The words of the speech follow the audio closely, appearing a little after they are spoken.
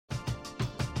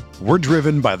We're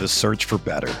driven by the search for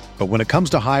better. But when it comes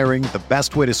to hiring, the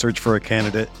best way to search for a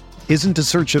candidate isn't to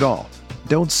search at all.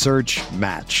 Don't search,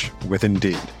 match with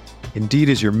Indeed. Indeed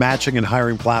is your matching and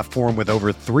hiring platform with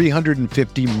over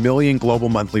 350 million global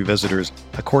monthly visitors,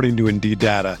 according to Indeed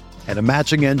data, and a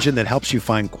matching engine that helps you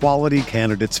find quality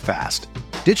candidates fast.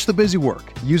 Ditch the busy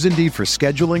work. Use Indeed for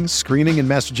scheduling, screening, and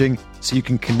messaging so you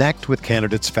can connect with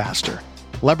candidates faster.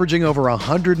 Leveraging over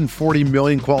 140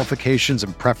 million qualifications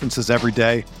and preferences every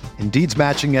day, Indeed's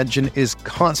matching engine is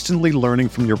constantly learning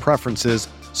from your preferences,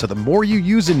 so the more you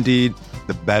use Indeed,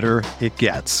 the better it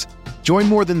gets. Join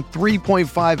more than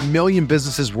 3.5 million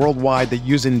businesses worldwide that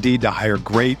use Indeed to hire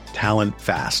great talent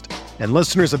fast. And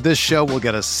listeners of this show will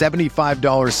get a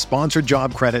 $75 sponsored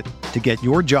job credit to get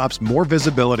your jobs more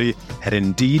visibility at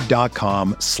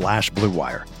Indeed.com/Blue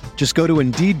Wire. Just go to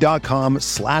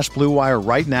Indeed.com/Blue Wire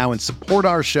right now and support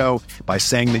our show by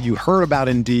saying that you heard about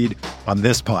Indeed on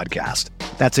this podcast.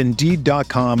 That's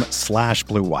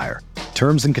Indeed.com/Blue Wire.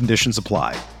 Terms and conditions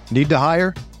apply. Need to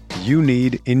hire? You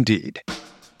need Indeed.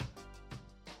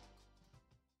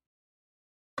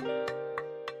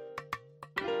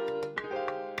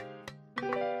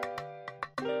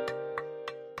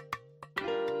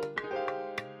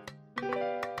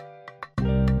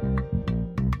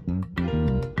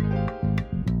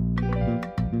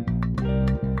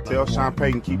 Tell Sean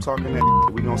Payton, keep talking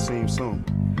that we gonna see him soon.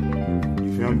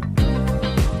 You feel me?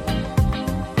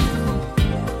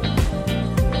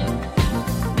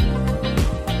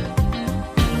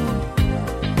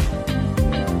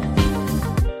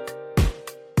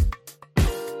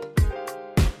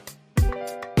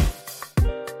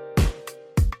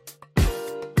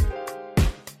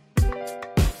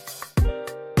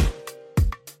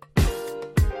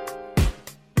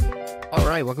 All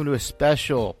right, welcome to a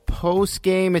special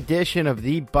post-game edition of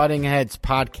the Butting Heads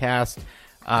podcast.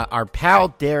 Our pal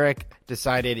Derek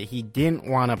decided he didn't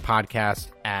want a podcast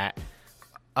at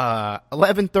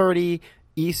 11:30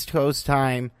 East Coast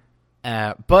time.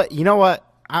 But you know what?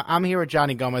 I'm here with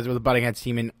Johnny Gomez with the Butting Heads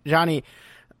team. And Johnny,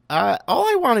 all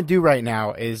I want to do right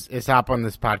now is hop on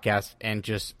this podcast and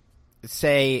just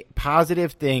say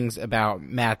positive things about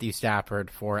Matthew Stafford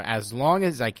for as long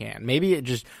as I can. Maybe it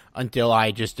just until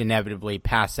I just inevitably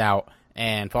pass out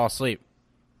and fall asleep.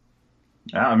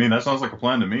 Yeah, I mean, that sounds like a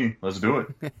plan to me. Let's do it.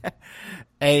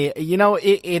 Hey, you know,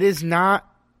 it is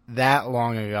not that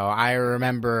long ago. I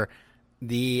remember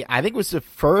I think it was the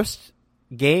first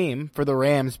game for the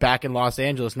Rams back in Los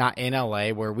Angeles, not in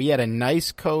LA, where we had a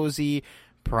nice, cozy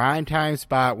primetime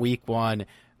spot week one,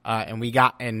 and we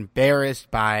got embarrassed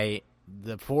by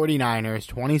the 49ers,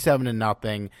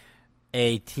 27-0,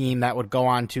 a team that would go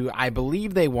on to, I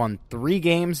believe they won 3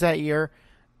 games that year.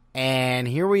 And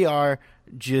here we are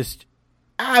just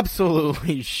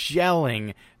absolutely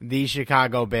shelling the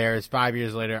Chicago Bears 5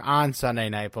 years later on Sunday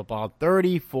Night Football,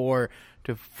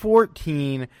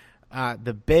 34-14.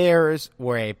 The Bears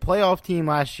were a playoff team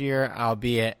last year,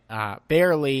 albeit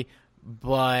barely,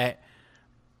 but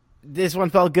this one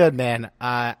felt good, man.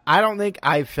 I don't think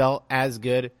I felt as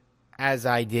good as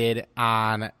I did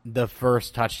on the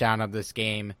first touchdown of this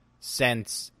game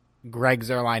since Greg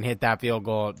Zuerlein hit that field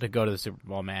goal to go to the Super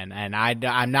Bowl, man. And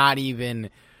I'm not even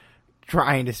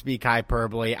trying to speak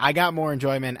hyperbole. I got more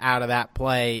enjoyment out of that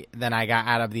play than I got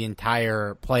out of the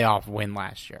entire playoff win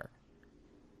last year.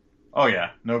 Oh,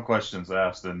 yeah. No questions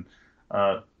asked. And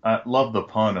I love the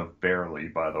pun of barely,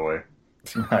 by the way.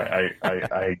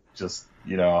 I just,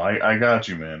 you know, I got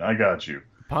you, man. I got you.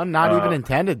 Pun not even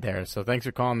intended there, so thanks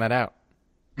for calling that out.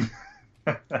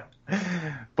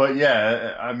 But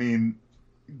yeah, I mean,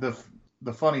 the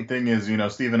funny thing is, you know,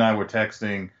 Steve and I were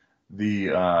texting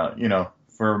you know,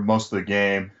 for most of the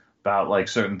game about like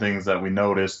certain things that we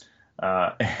noticed,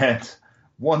 and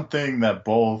one thing that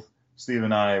both Steve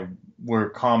and I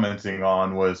were commenting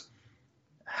on was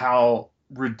how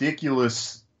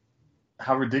ridiculous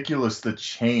the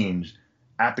change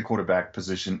at the quarterback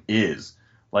position is.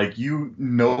 Like, you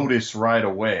notice right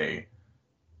away,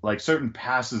 like, certain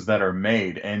passes that are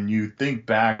made, and you think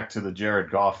back to the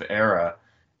Jared Goff era,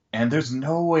 and there's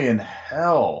no way in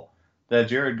hell that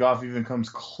Jared Goff even comes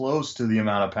close to the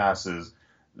amount of passes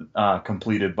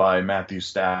completed by Matthew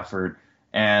Stafford.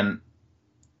 And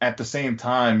at the same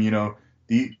time, you know,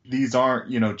 these aren't,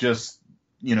 you know, just,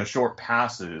 you know, short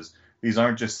passes. These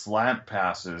aren't just slant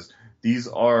passes. These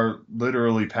are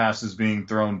literally passes being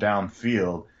thrown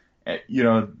downfield. You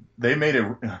know, he made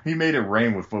it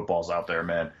rain with footballs out there,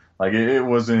 man. Like, it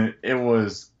was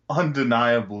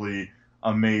undeniably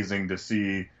amazing to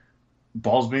see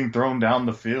balls being thrown down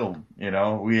the field. You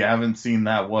know, we haven't seen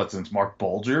that since Mark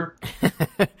Bulger.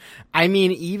 I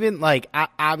mean, even like,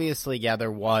 obviously, yeah,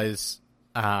 there was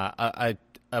a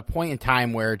point in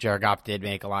time where Jared Goff did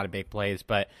make a lot of big plays,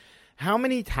 but how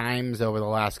many times over the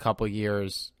last couple of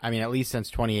years, I mean, at least since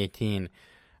 2018,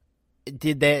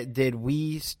 did the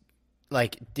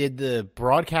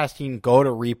broadcast team go to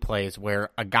replays where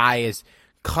a guy is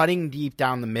cutting deep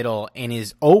down the middle and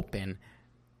is open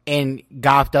and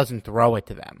Goff doesn't throw it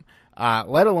to them,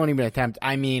 let alone even attempt?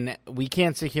 I mean, we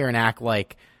can't sit here and act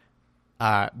like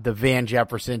the Van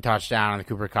Jefferson touchdown and the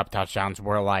Cooper Kupp touchdowns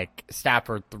were like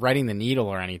Stafford threading the needle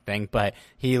or anything, but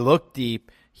he looked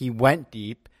deep, he went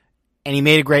deep, and he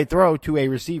made a great throw to a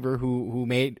receiver who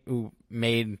made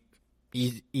not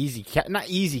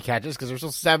easy catches because they're still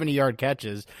 70-yard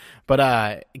catches,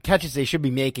 but catches they should be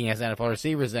making as NFL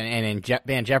receivers, and in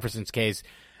Van Jefferson's case,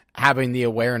 having the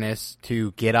awareness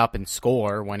to get up and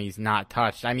score when he's not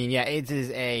touched. I mean, yeah, it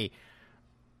is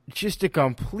just a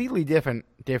completely different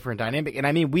dynamic. And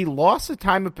I mean, we lost the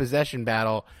time of possession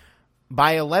battle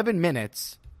by 11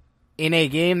 minutes in a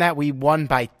game that we won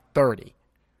by 30.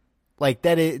 Like,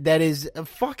 that is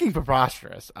fucking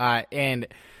preposterous. And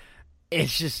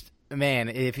it's just, man,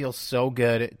 it feels so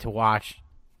good to watch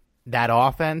that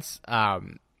offense.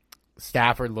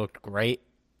 Stafford looked great.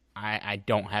 I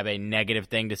don't have a negative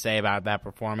thing to say about that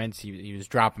performance. He was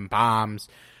dropping bombs.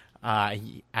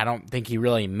 I don't think he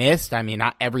really missed. I mean,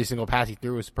 not every single pass he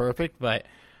threw was perfect, but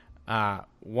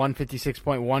 156.1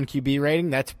 QB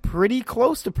rating, that's pretty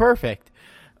close to perfect.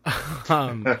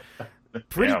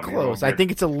 Pretty close. I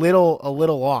think it's a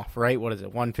little off, right? What is it?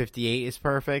 158 is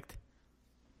perfect?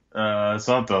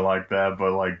 Something like that,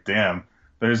 but like, damn,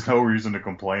 there's no reason to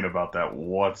complain about that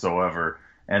whatsoever.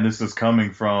 And this is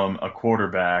coming from a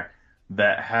quarterback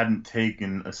that hadn't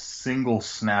taken a single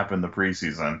snap in the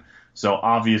preseason. So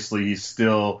obviously he's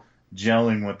still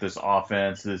gelling with this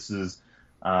offense. This is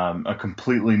a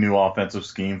completely new offensive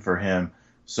scheme for him.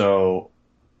 So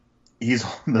he's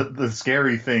the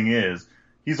scary thing is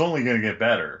he's only going to get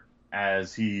better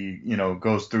as he,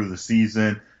 goes through the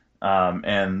season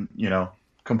and,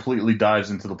 completely dives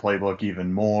into the playbook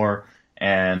even more.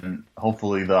 And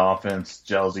hopefully the offense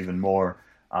gels even more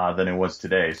than it was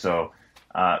today. So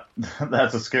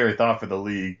that's a scary thought for the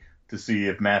league to see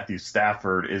if Matthew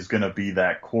Stafford is going to be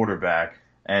that quarterback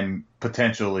and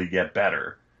potentially get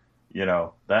better.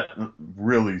 That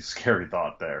really scary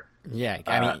thought there. Yeah,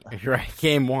 I mean, you're right.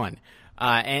 Game one.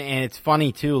 And it's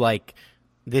funny, too, like,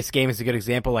 this game is a good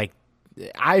example. Like,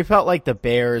 I felt like the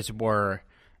Bears were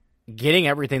getting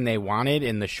everything they wanted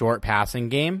in the short passing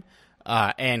game.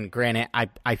 And granted,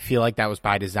 I feel like that was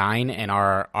by design, and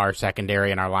our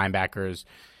secondary and our linebackers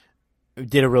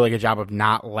did a really good job of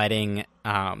not letting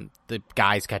the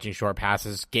guys catching short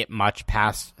passes get much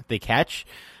past the catch.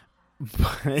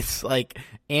 But it's like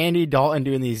Andy Dalton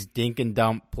doing these dink and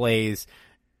dump plays.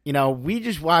 We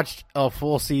just watched a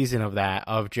full season of that,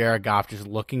 of Jared Goff just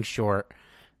looking short,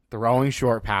 throwing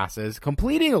short passes,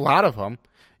 completing a lot of them.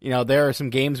 There are some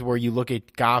games where you look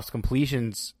at Goff's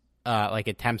completions, like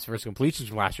attempts versus completions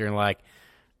from last year, and like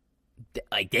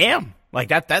damn, like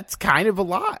that's kind of a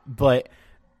lot. But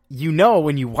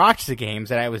when you watch the games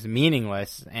that it was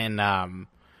meaningless. And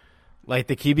like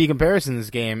the QB comparison in this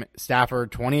game,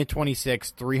 Stafford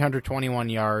 20-26, 321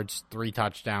 yards, 3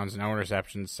 touchdowns, no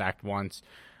interceptions, sacked once.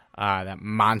 That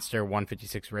monster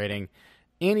 156 rating.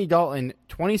 Andy Dalton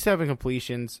 27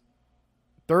 completions,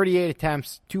 38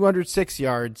 attempts, 206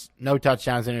 yards, no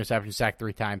touchdowns, interceptions, sacked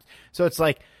 3 times. So it's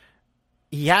like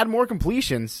he had more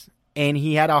completions and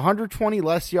he had 120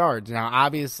 less yards. Now,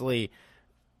 obviously,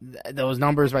 those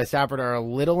numbers by Stafford are a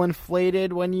little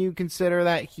inflated when you consider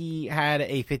that he had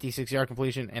a 56-yard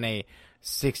completion and a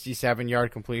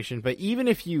 67-yard completion. But even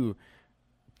if you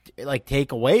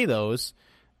take away those,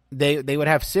 they would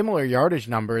have similar yardage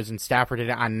numbers, and Stafford did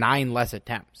it on 9 less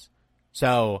attempts.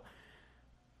 So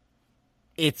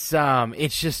it's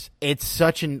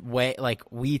such a way,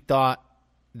 like, we thought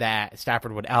that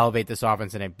Stafford would elevate this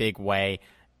offense in a big way,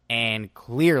 and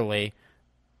clearly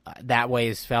that way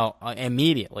is felt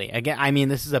immediately. Again, I mean,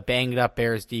 this is a banged up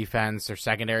Bears defense. Their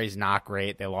secondary is not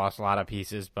great. They lost a lot of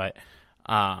pieces, but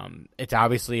it's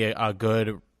obviously a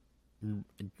good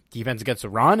defense against the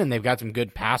run, and they've got some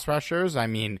good pass rushers. I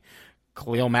mean,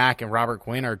 Khalil Mack and Robert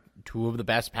Quinn are 2 of the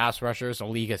best pass rushers the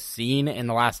league has seen in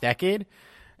the last decade,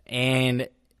 and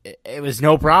it was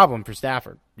no problem for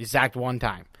Stafford. He sacked 1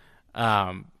 time,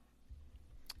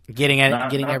 getting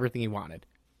everything he wanted.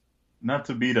 Not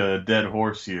to beat a dead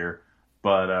horse here,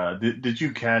 but did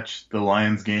you catch the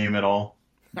Lions game at all?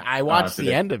 I watched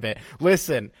the end of it.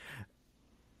 Listen,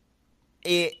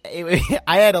 I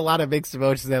had a lot of mixed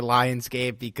emotions at Lions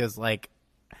game because, like,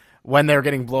 when they were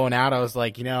getting blown out, I was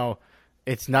like,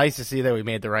 it's nice to see that we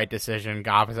made the right decision.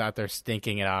 Goff is out there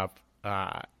stinking it up.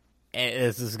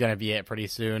 This is going to be it pretty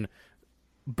soon.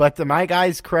 But to my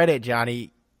guy's credit,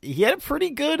 Johnny, he had a pretty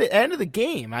good end of the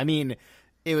game. I mean,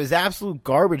 it was absolute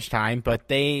garbage time, but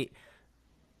they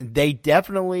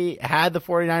definitely had the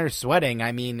 49ers sweating.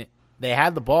 I mean, they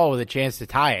had the ball with a chance to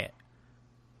tie it.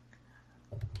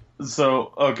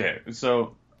 So, okay.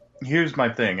 So, here's my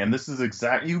thing, and this is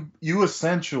you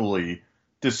essentially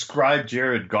described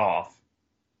Jared Goff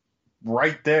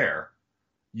right there.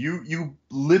 You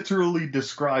literally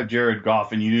described Jared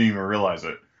Goff, and you didn't even realize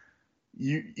it.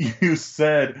 You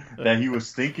said that he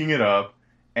was thinking it up,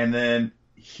 and then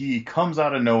he comes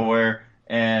out of nowhere,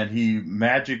 and he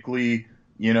magically,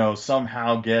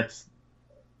 somehow gets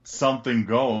something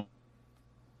going.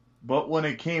 But when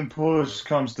it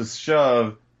comes to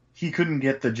shove, he couldn't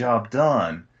get the job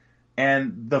done.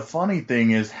 And the funny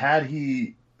thing is,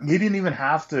 he didn't even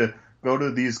have to go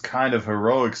to these kind of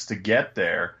heroics to get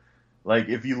there. Like,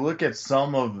 if you look at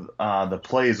some of the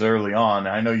plays early on,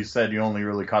 I know you said you only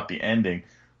really caught the ending,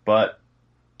 but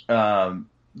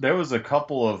there was a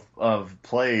couple of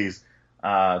plays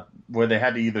where they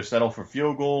had to either settle for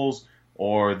field goals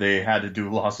or they had to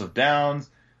do loss of downs,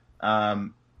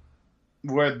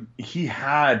 where he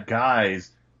had guys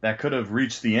that could have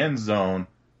reached the end zone,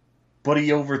 but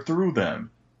he overthrew them.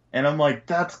 And I'm like,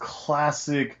 that's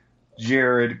classic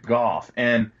Jared Goff.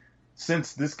 And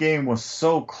since this game was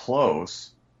so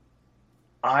close,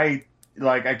 I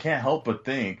can't help but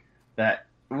think that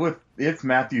if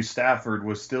Matthew Stafford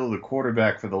was still the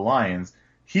quarterback for the Lions,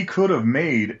 he could have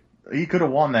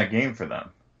won that game for them.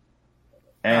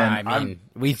 And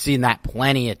we've seen that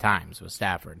plenty of times with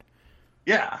Stafford.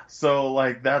 Yeah,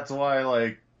 so that's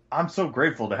why I'm so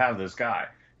grateful to have this guy,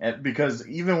 because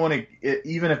even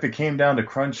if it came down to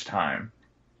crunch time,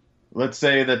 let's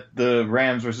say that the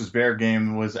Rams versus Bear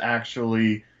game was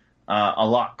actually a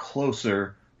lot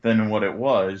closer than what it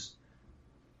was.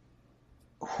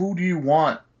 Who do you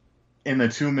want in the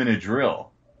 2-minute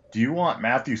drill? Do you want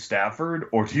Matthew Stafford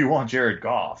or do you want Jared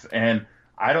Goff? And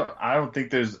I don't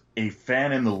think there's a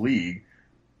fan in the league,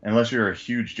 unless you're a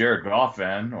huge Jared Goff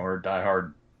fan or a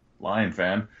diehard Lion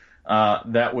fan,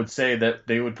 that would say that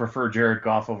they would prefer Jared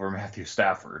Goff over Matthew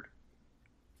Stafford.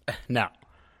 No.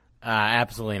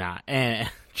 Absolutely not. And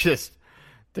just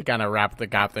to kind of wrap the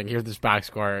Goff thing, here's this box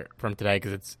score from today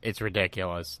because it's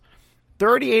ridiculous.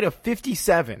 38 of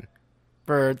 57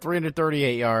 for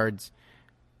 338 yards.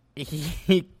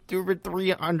 He threw for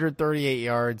 338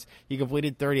 yards. He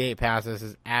completed 38 passes.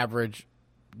 His average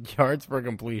yards per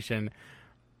completion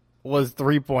was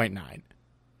 3.9.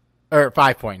 Or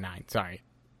 5.9, sorry.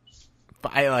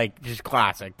 Just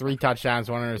classic. 3 touchdowns,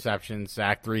 1 interception,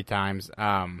 sacked 3 times.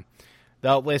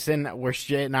 Though, listen, we're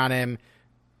shitting on him.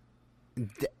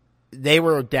 They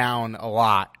were down a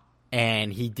lot,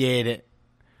 and he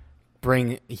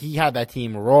had that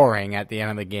team roaring at the end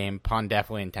of the game. Pun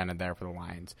definitely intended there for the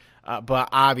Lions. But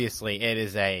obviously, it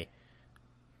is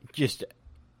just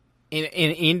an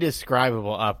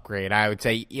indescribable upgrade. I would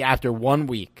say after 1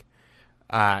 week,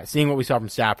 seeing what we saw from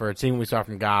Stafford, seeing what we saw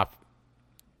from Goff,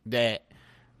 that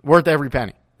worth every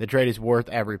penny. The trade is worth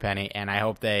every penny, and I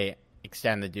hope they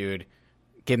extend the dude,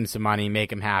 give him some money,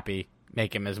 make him happy,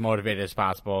 make him as motivated as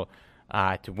possible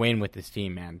to win with this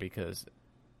team, man, because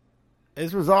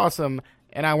this was awesome,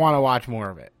 and I want to watch more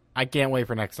of it. I can't wait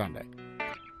for next Sunday.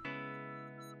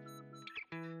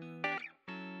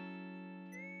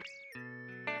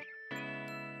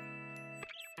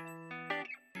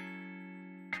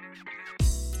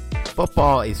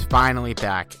 Football is finally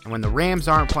back, and when the Rams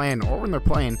aren't playing, or when they're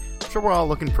playing, I'm sure we're all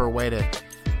looking for a way to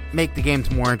make the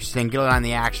games more interesting, get it on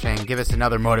the action, and give us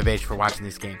another motivation for watching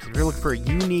these games. If you're looking for a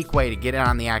unique way to get it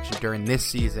on the action during this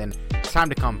season, it's time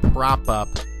to come prop up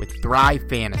with Thrive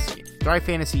Fantasy. Thrive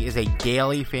Fantasy is a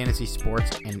daily fantasy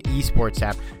sports and esports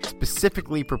app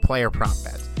specifically for player prop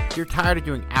bets. If you're tired of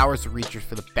doing hours of research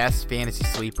for the best fantasy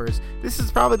sleepers, this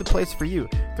is probably the place for you.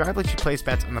 Thrive lets you place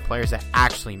bets on the players that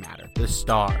actually matter. The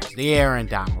stars, the Aaron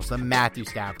Donalds, the Matthew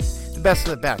Staffords, the best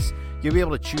of the best. You'll be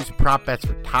able to choose prop bets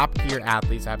for top-tier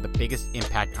athletes that have the biggest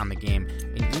impact on the game,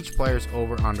 and each player's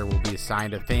over-under will be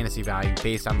assigned a fantasy value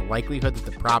based on the likelihood that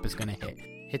the prop is going to hit.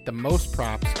 Hit the most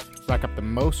props, rack up the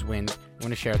most wins, and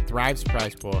win a share of Thrive's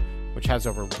prize pool, which has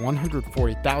over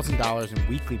 $140,000 in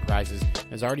weekly prizes and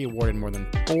has already awarded more than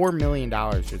 $4 million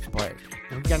to its players.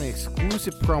 And we've got an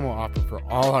exclusive promo offer for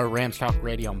all our Rams Talk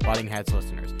Radio and Butting Heads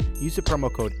listeners. Use the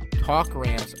promo code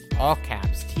TALKRAMS, all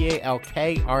caps,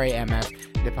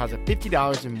 TALKRAMS, deposit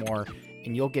 $50 and more,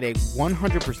 and you'll get a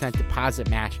 100% deposit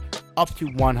match up to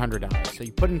 $100. So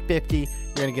you put in 50, you're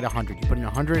going to get 100. You put in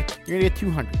 100, you're going to get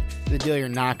 200. It's a deal you're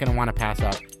not going to want to pass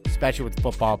up, especially with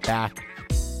football back.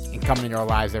 and coming into our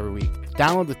lives every week.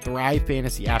 Download the Thrive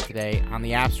Fantasy app today on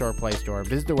the App Store or Play Store.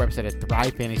 Visit their website at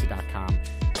thrivefantasy.com.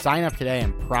 Sign up today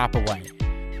and prop away.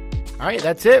 All right,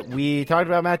 that's it. We talked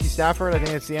about Matthew Stafford. I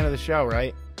think that's the end of the show,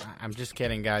 right? I'm just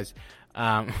kidding, guys.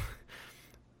 Let's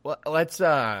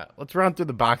run through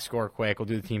the box score quick. We'll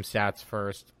do the team stats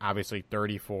first. Obviously,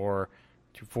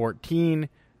 34-14.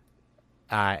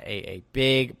 A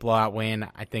big blowout win.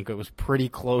 I think it was pretty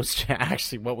close to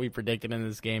actually what we predicted in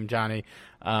this game, Johnny.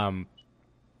 13-7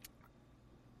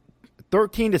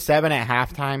 at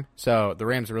halftime. So the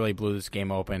Rams really blew this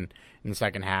game open in the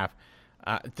second half.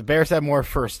 The Bears had more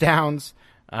first downs.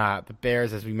 The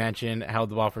Bears, as we mentioned, held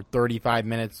the ball for 35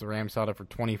 minutes. The Rams held it for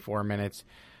 24 minutes.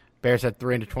 Bears had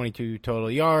 322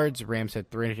 total yards. Rams had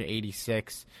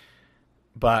 386.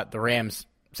 But the Rams,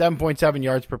 7.7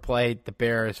 yards per play. The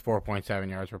Bears, 4.7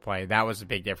 yards per play. That was a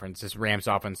big difference. This Rams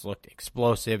offense looked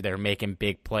explosive. They were making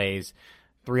big plays.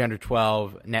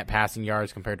 312 net passing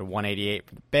yards compared to 188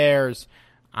 for the Bears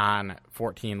on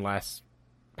 14 less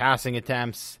passing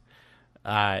attempts.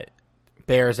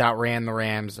 Bears outran the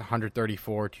Rams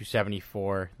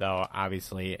 134-74, though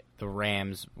obviously the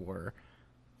Rams were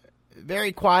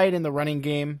very quiet in the running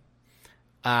game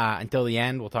until the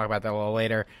end. We'll talk about that a little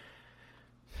later.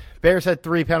 Bears had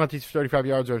 3 penalties for 35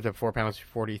 yards. Rams had 4 penalties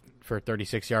for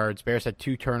 36 yards. Bears had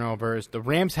 2 turnovers. The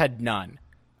Rams had none.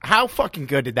 How fucking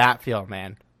good did that feel,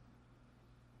 man?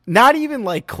 Not even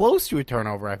like close to a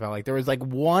turnover, I felt like. There was like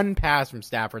one pass from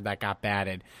Stafford that got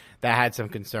batted that had some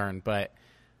concern. But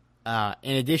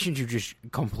in addition to just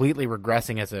completely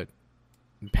regressing as a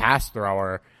pass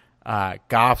thrower,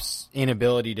 Goff's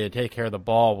inability to take care of the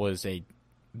ball was a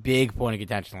big point of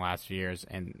contention the last few years.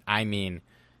 And, I mean,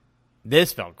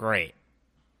 this felt great.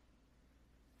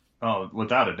 Oh,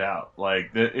 without a doubt.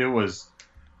 Like, it was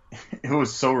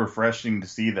so refreshing to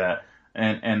see that.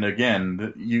 And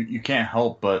again, you can't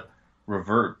help but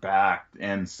revert back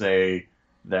and say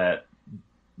that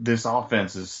this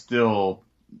offense is still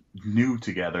new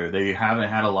together. They haven't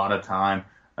had a lot of time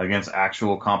against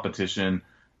actual competition,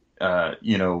 at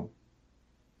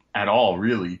all,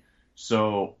 really.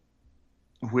 So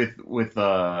with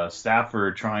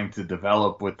Stafford trying to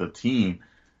develop with the team,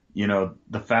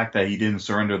 the fact that he didn't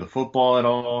surrender the football at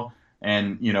all,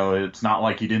 and, it's not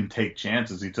like he didn't take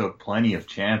chances. He took plenty of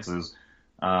chances,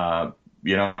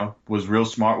 was real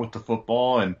smart with the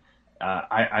football. And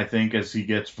I think as he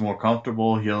gets more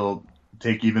comfortable, he'll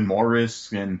take even more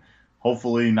risks and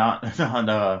hopefully not turn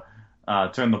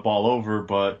the ball over.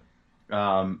 But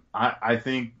I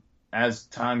think as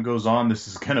time goes on, this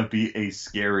is going to be a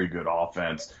scary good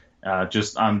offense.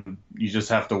 You just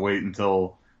have to wait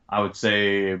until, I would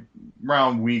say,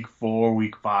 around week 4,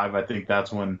 week 5. I think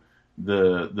that's when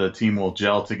the team will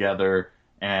gel together,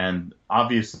 and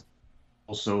obviously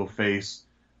also face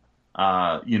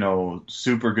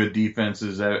super good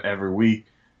defenses every week.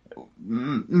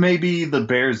 Maybe the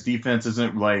Bears defense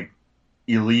isn't like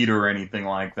elite or anything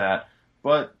like that,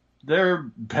 but they're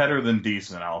better than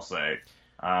decent, I'll say.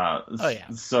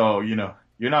 So you're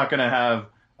not going to have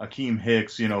Akeem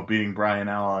Hicks beating Brian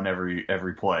Allen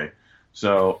every play.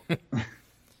 So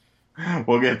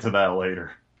we'll get to that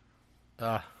later.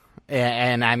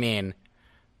 And I mean,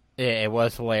 it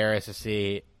was hilarious to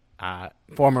see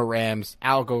former Rams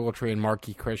Al Ogletree and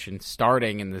Marquise Christian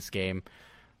starting in this game.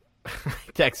 I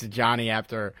texted Johnny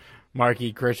after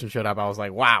Marquise Christian showed up. I was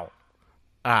like, wow,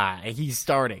 he's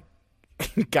starting.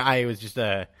 Guy was just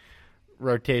a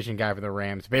rotation guy for the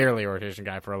Rams, barely a rotation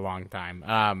guy for a long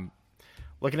time.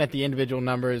 Looking at the individual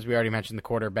numbers, we already mentioned the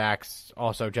quarterbacks.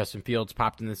 Also, Justin Fields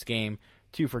popped in this game,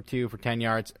 2 for 2 for 10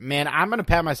 yards. Man, I'm going to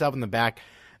pat myself in the back.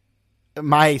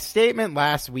 My statement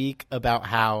last week about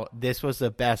how this was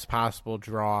the best possible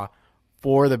draw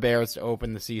for the Bears to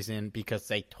open the season because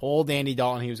they told Andy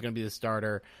Dalton he was going to be the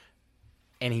starter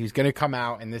and he was going to come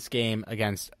out in this game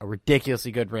against a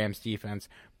ridiculously good Rams defense,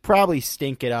 probably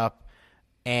stink it up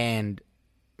and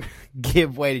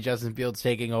give way to Justin Fields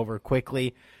taking over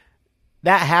quickly.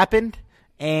 That happened,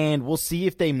 and we'll see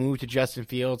if they move to Justin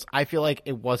Fields. I feel like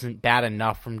it wasn't bad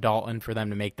enough from Dalton for them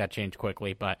to make that change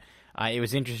quickly, but it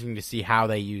was interesting to see how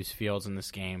they use Fields in this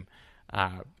game.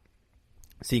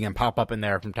 Seeing him pop up in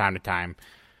there from time to time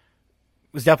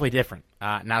was definitely different.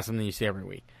 Not something you see every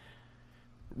week.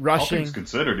 Rushing, all things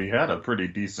considered, he had a pretty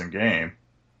decent game.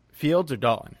 Fields or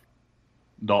Dalton?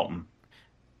 Dalton.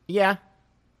 Yeah.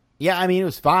 I mean, it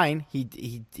was fine.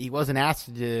 He wasn't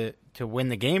asked to win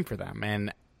the game for them,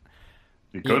 and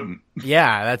he couldn't.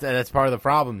 Yeah, that's part of the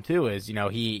problem too. Is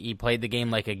he played the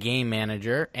game like a game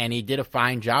manager, and he did a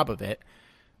fine job of it.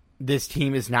 This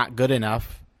team is not good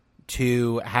enough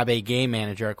to have a game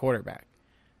manager at quarterback.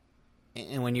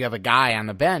 And when you have a guy on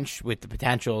the bench with the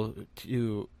potential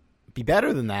to be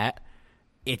better than that,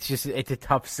 it's a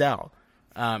tough sell.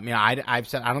 I've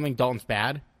said I don't think Dalton's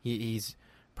bad. He's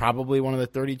probably one of the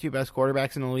 32 best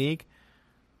quarterbacks in the league,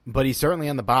 but he's certainly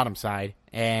on the bottom side,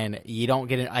 and you don't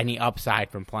get any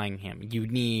upside from playing him. You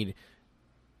need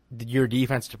your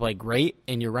defense to play great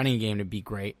and your running game to be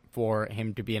great for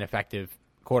him to be an effective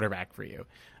quarterback for you.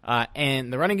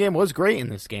 And the running game was great in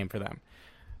this game for them.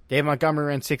 Dave Montgomery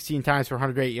ran 16 times for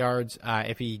 108 yards.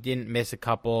 If he didn't miss a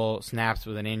couple snaps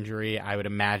with an injury, I would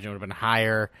imagine it would have been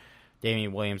higher.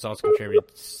 Damian Williams also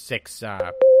contributed 6.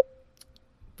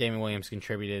 Damian Williams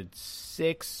contributed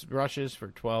 6 rushes for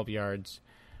 12 yards.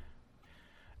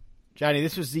 Johnny,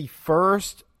 this was the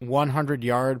first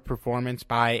 100-yard performance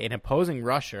by an opposing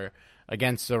rusher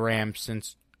against the Rams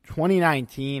since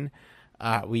 2019.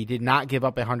 We did not give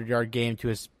up a 100-yard game to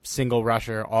a single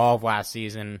rusher all of last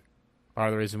season. Part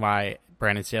of the reason why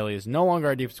Brandon Staley is no longer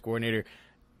our defense coordinator.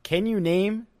 Can you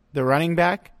name the running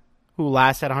back who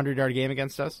last had a 100-yard game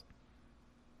against us?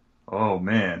 Oh,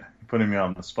 man. You're putting me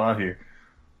on the spot here.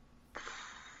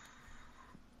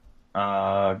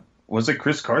 Was it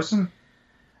Chris Carson?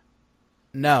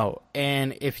 No.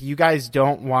 And if you guys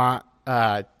don't want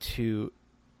to,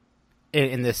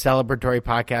 in the celebratory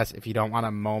podcast, if you don't want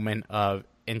a moment of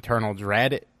internal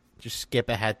dread, just skip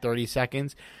ahead 30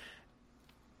 seconds.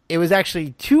 It was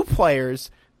actually 2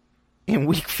 players in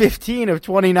Week 15 of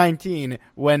 2019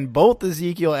 when both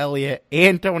Ezekiel Elliott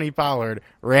and Tony Pollard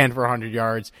ran for 100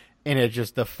 yards, and it's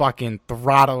just the fucking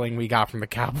throttling we got from the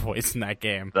Cowboys in that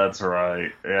game. That's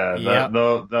right. Yeah, Yep.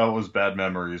 that was bad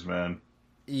memories, man.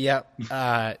 Yep.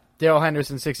 Darrell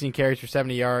Henderson, 16 carries for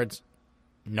 70 yards.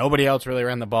 Nobody else really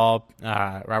ran the ball.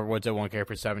 Robert Woods at 1 carry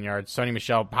for 7 yards. Sony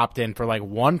Michel popped in for like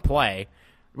 1 play.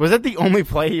 Was that the only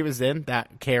play he was in,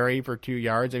 that carry for 2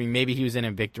 yards? I mean, maybe he was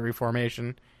in victory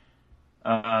formation.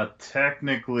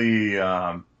 Technically,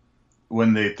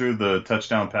 when they threw the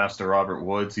touchdown pass to Robert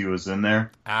Woods, he was in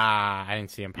there. I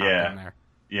didn't see him pop in there.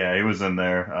 Yeah, he was in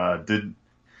there.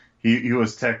 He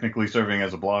was technically serving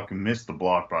as a block and missed the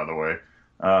block, by the way.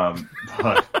 Yeah,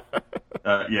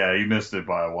 he missed it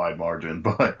by a wide margin.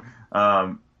 But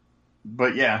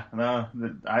yeah,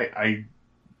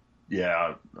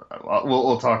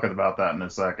 we'll talk about that in a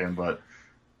second. But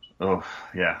we'll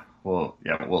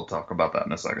talk about that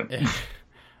in a second.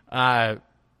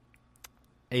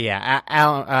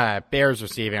 Bears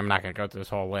receiving. I'm not going to go through this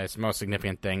whole list. Most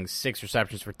significant things: 6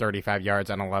 receptions for 35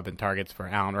 yards on 11 targets for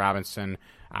Allen Robinson.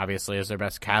 Obviously, is their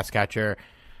best pass catcher.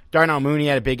 Darnell Mooney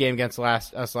had a big game against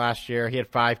us last year. He had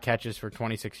 5 catches for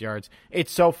 26 yards.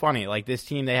 It's so funny. Like, this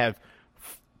team, they have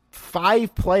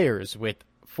 5 players with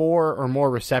 4 or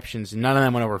more receptions. None of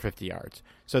them went over 50 yards.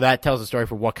 So that tells a story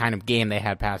for what kind of game they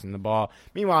had passing the ball.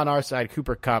 Meanwhile, on our side,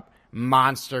 Cooper Kupp,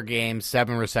 monster game,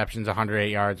 7 receptions, 108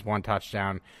 yards, 1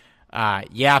 touchdown.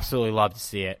 You absolutely love to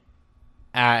see it.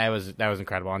 That was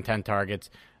incredible. On 10 targets.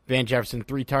 Van Jefferson,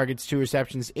 3 targets, 2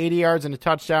 receptions, 80 yards and a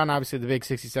touchdown. Obviously, the big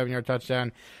 67-yard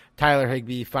touchdown. Tyler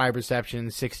Higbee, 5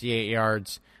 receptions, 68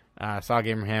 yards. Solid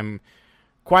game from him.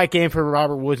 Quiet game for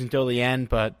Robert Woods until the end,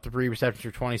 but 3 receptions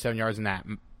for 27 yards in that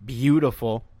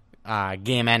beautiful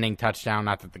game-ending touchdown.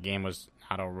 Not that the game was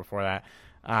not over before that.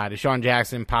 Deshaun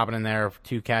Jackson popping in there for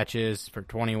 2 catches for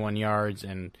 21 yards,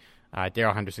 and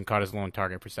Darrell Henderson caught his lone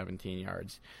target for 17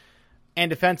 yards. And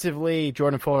defensively,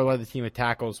 Jordan Fuller led the team with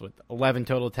tackles with 11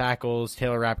 total tackles.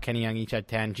 Taylor Rapp, Kenny Young each had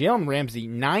 10. Jalen Ramsey,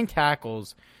 9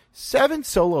 tackles, 7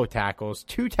 solo tackles,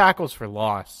 2 tackles for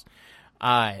loss.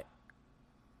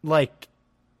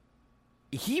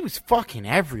 He was fucking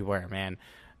everywhere, man.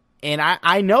 And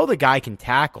I know the guy can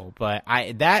tackle, but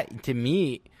to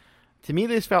me,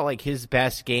 this felt like his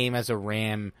best game as a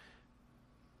Ram.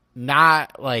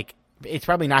 Not like, it's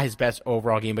probably not his best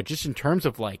overall game, but just in terms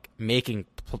of like making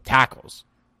tackles,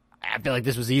 I feel like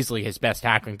this was easily his best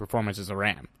tackling performance as a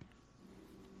Ram.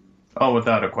 Oh,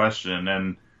 without a question.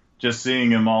 And just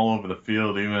seeing him all over the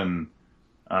field, even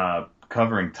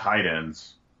covering tight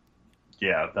ends,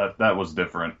 yeah, that was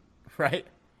different. Right?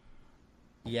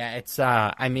 Yeah, it's,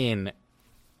 as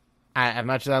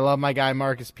much as I love my guy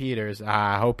Marcus Peters,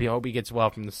 I hope he gets well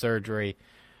from the surgery.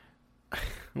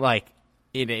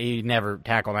 He never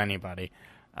tackled anybody.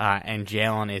 And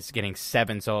Jalen is getting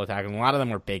 7 solo tackles. A lot of them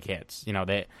were big hits.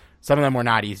 Some of them were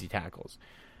not easy tackles.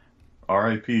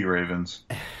 R.I.P. Ravens.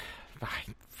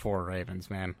 4 Ravens,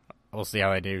 man. We'll see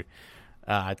how they do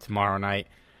tomorrow night.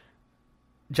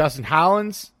 Justin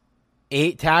Hollins,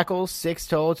 8 tackles, 6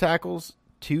 total tackles,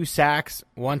 2 sacks,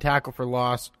 1 tackle for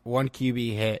loss, 1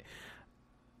 QB hit.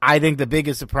 I think the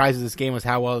biggest surprise of this game was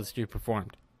how well this dude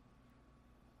performed.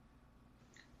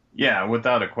 Yeah,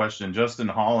 without a question. Justin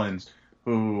Hollins,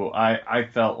 who I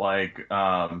felt like,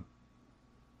 I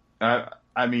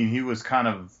mean, he was kind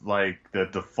of like the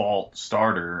default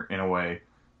starter in a way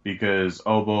because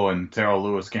Obo and Terrell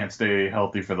Lewis can't stay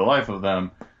healthy for the life of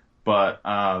them. But,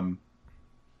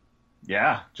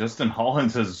 yeah, Justin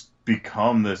Hollins has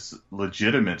become this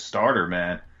legitimate starter,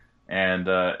 man. And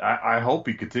I hope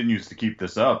he continues to keep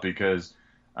this up because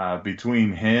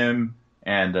between him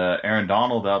and Aaron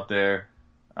Donald out there,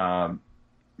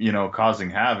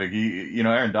 causing havoc,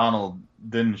 Aaron Donald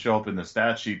didn't show up in the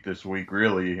stat sheet this week,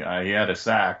 really. He had a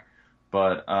sack.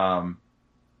 But,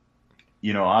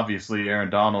 obviously Aaron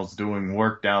Donald's doing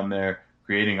work down there,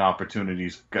 creating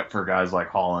opportunities for guys like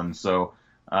Hollins. So,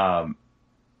 let's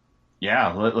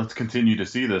continue to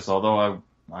see this, although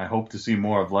I hope to see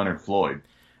more of Leonard Floyd.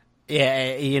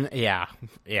 Yeah.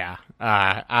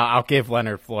 I'll give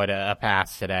Leonard Floyd a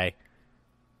pass today.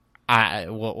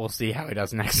 We'll see how he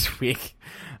does next week.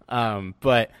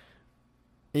 But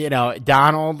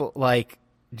Donald, like,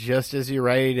 just as you're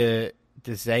ready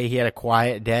to say he had a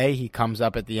quiet day, he comes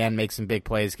up at the end, makes some big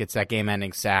plays, gets that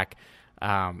game-ending sack.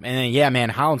 And then,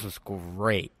 Hollins was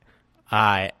great.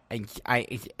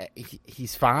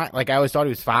 He's fine. Like, I always thought he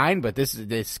was fine, but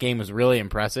this game was really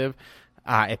impressive.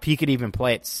 If he could even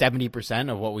play at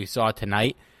 70% of what we saw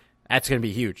tonight, that's going to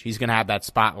be huge. He's going to have that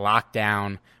spot locked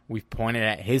down. We've pointed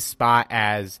at his spot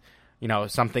as,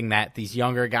 something that these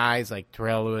younger guys like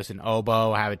Terrell Lewis and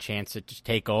Obo have a chance to just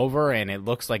take over, and it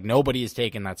looks like nobody is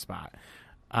taking that spot.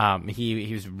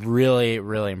 He was really,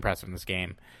 really impressive in this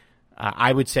game.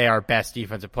 I would say our best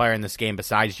defensive player in this game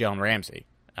besides Jalen Ramsey,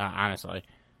 honestly.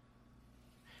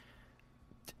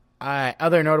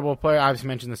 Other notable player, I obviously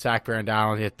mentioned the sack for Aaron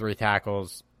Donald. He had 3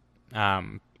 tackles.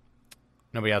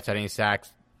 Nobody else had any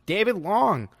sacks. David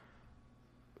Long,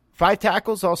 5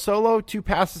 tackles, all solo, 2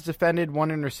 passes defended,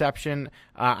 1 interception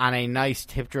on a nice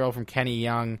tip drill from Kenny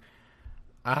Young.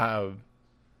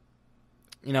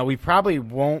 We probably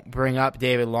won't bring up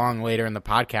David Long later in the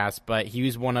podcast, but he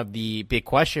was one of the big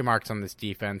question marks on this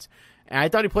defense, and I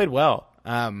thought he played well.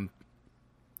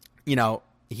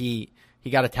 He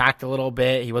got attacked a little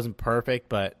bit. He wasn't perfect,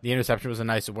 but the interception was a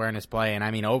nice awareness play.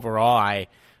 And, overall, I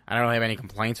don't really have any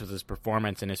complaints with his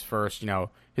performance in his first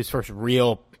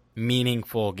real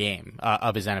meaningful game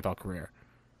of his NFL career.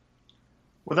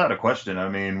 Without a question.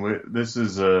 This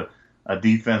is a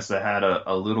defense that had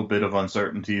a little bit of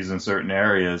uncertainties in certain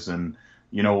areas. And,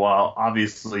 while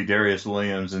obviously Darius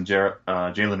Williams and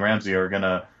Jalen Ramsey are going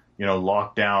to,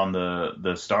 lock down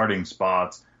the starting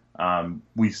spots,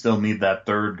 we still need that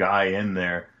third guy in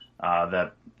there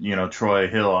that, Troy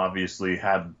Hill obviously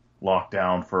had locked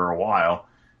down for a while.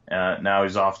 Now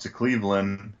he's off to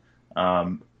Cleveland.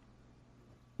 But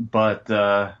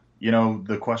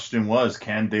the question was,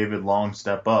 can David Long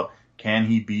step up? Can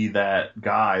he be that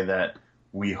guy that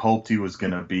we hoped he was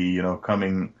going to be,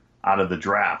 coming out of the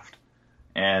draft?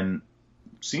 And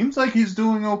seems like he's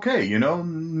doing okay,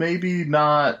 maybe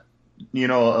not,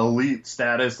 elite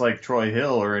status like Troy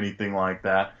Hill or anything like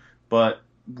that, but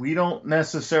we don't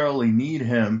necessarily need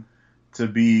him to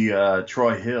be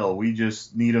Troy Hill. We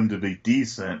just need him to be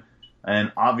decent.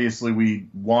 And obviously we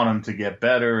want him to get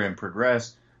better and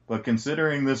progress. But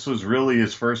considering this was really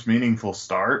his first meaningful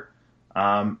start,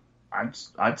 I'd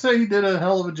say he did a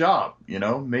hell of a job.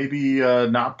 Maybe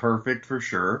not perfect for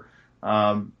sure,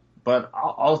 but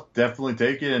I'll definitely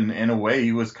take it. And in a way,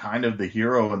 he was kind of the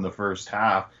hero in the first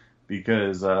half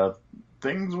because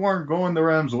things weren't going the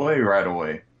Rams' way right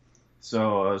away.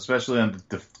 So especially on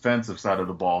the defensive side of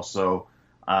the ball. So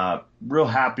real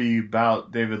happy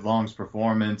about David Long's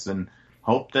performance and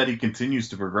hope that he continues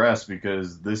to progress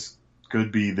because this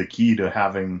could be the key to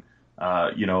having,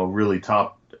 really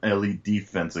top elite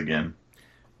defense again.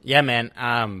 Yeah, man.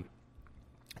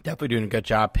 Definitely doing a good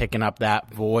job picking up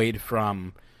that void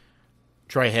from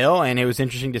Troy Hill, and it was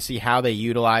interesting to see how they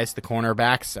utilized the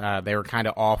cornerbacks. They were kind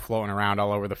of all floating around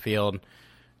all over the field.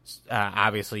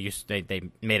 Obviously, they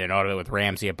made a note of it with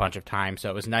Ramsey a bunch of times, so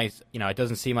it was nice. It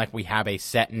doesn't seem like we have a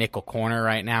set nickel corner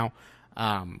right now.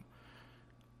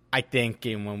 I think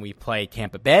when we play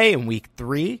Tampa Bay in Week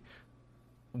 3,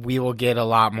 we will get a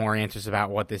lot more answers about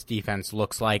what this defense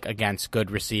looks like against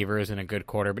good receivers and a good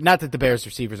quarter. But not that the Bears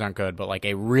receivers aren't good, but like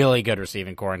a really good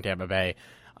receiving core in Tampa Bay,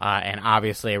 and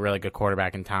obviously a really good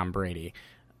quarterback in Tom Brady.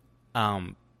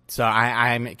 So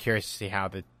I'm curious to see how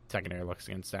the secondary looks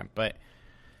against them. But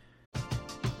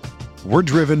we're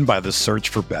driven by the search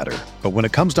for better. But when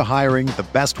it comes to hiring, the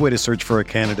best way to search for a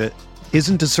candidate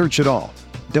isn't to search at all.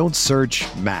 Don't search,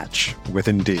 match with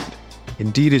Indeed.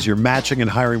 Indeed is your matching and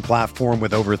hiring platform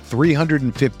with over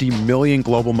 350 million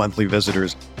global monthly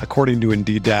visitors, according to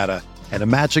Indeed data, and a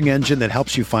matching engine that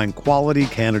helps you find quality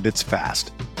candidates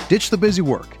fast. Ditch the busy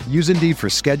work. Use Indeed for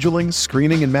scheduling,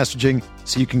 screening, and messaging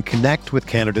so you can connect with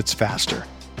candidates faster.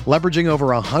 Leveraging over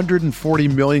 140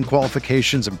 million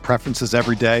qualifications and preferences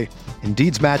every day,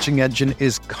 Indeed's matching engine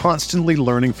is constantly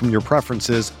learning from your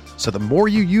preferences, so the more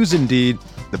you use Indeed,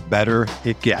 the better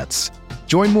it gets.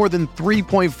 Join more than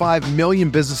 3.5 million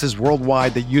businesses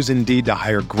worldwide that use Indeed to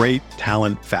hire great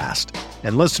talent fast.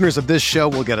 And listeners of this show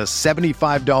will get a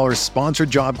 $75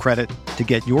 sponsored job credit to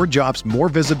get your jobs more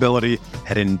visibility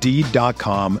at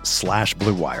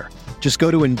Indeed.com/Blue Wire. Just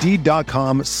go to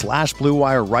Indeed.com/Blue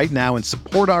Wire right now and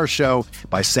support our show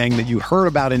by saying that you heard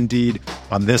about Indeed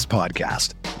on this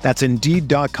podcast. That's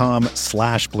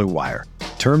Indeed.com/Blue Wire.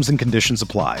 Terms and conditions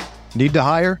apply. Need to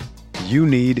hire? You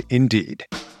need Indeed.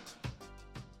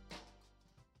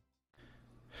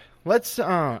 Let's,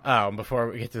 before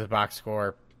we get to the box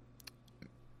score,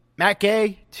 Matt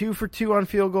Gay, 2 for 2 on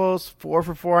field goals, 4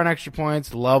 for 4 on extra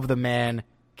points. Love the man.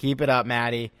 Keep it up,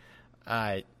 Matty.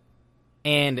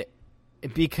 And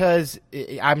because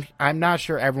I'm not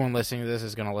sure everyone listening to this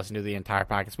is going to listen to the entire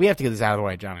podcast, we have to get this out of the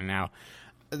way, Johnny, now.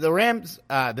 The Rams,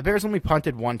 the Bears only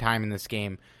punted one time in this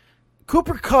game.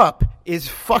 Cooper Kupp is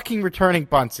fucking returning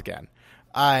punts again.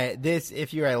 This,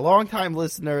 if you're a longtime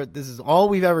listener, this is all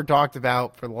we've ever talked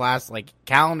about for the last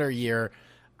calendar year.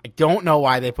 I don't know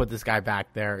why they put this guy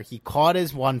back there. He caught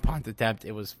his one punt attempt.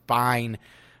 It was fine.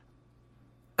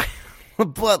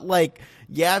 But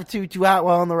you have Tutu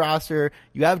Atwell on the roster.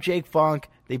 You have Jake Funk.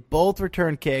 They both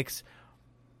return kicks.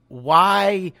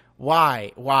 Why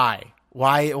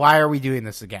are we doing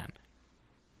this again?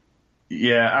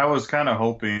 Yeah, I was kind of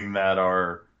hoping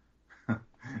that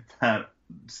that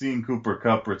seeing Cooper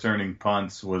Kupp returning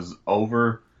punts was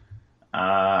over.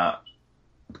 I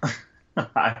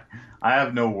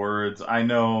have no words. I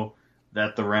know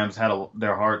that the Rams had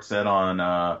their heart set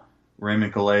on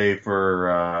Raymond Calais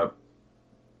for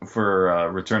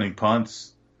returning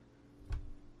punts.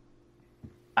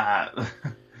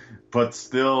 But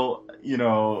still,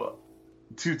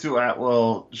 Tutu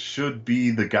Atwell should be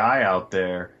the guy out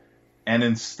there, and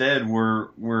instead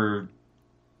we're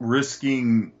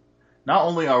risking. Not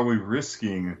only are we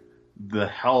risking the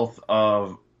health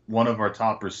of one of our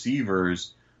top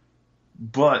receivers,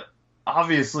 but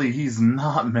obviously he's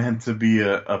not meant to be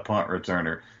a punt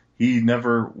returner. He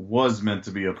never was meant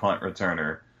to be a punt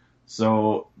returner.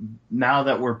 So now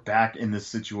that we're back in this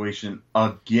situation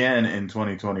again in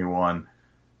 2021,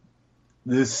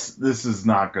 this is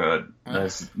not good.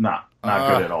 That's not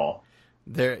good at all.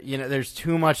 There's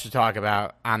too much to talk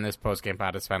about on this postgame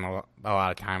pod to spend a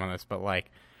lot of time on this, but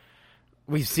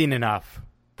we've seen enough.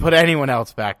 Put anyone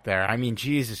else back there. I mean,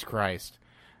 Jesus Christ.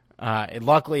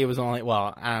 Luckily, it was only,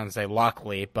 I don't say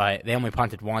luckily, but they only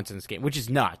punted once in this game, which is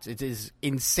nuts. It is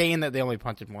insane that they only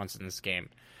punted once in this game.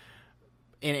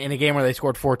 In a game where they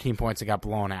scored 14 points and got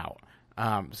blown out.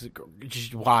 It's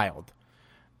just wild.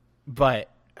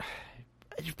 But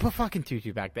just put fucking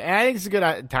Tutu back there. And I think it's a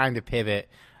good time to pivot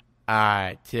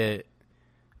to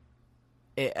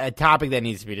a topic that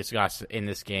needs to be discussed in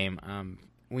this game.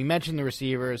 We mentioned the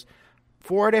receivers.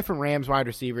 4 different Rams wide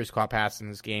receivers caught passes in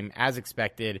this game. As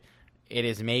expected, it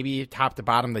is maybe top to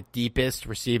bottom the deepest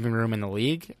receiving room in the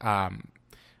league. I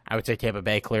would say Tampa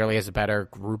Bay clearly has a better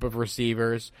group of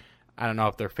receivers. I don't know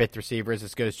if their fifth receiver is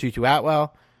as good as Tutu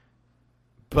Atwell.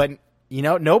 But,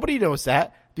 nobody knows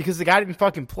that because the guy didn't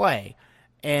fucking play.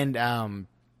 And,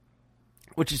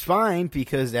 which is fine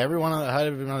because everyone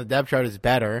on the depth chart is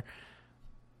better.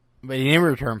 But he didn't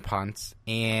return punts.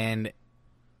 And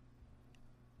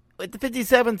with the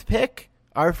 57th pick,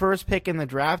 our first pick in the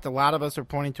draft, a lot of us are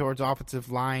pointing towards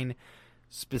offensive line,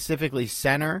 specifically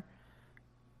center.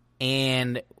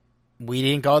 And we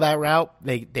didn't go that route.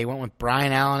 They went with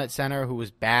Brian Allen at center, who was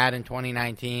bad in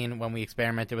 2019 when we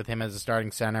experimented with him as a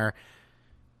starting center.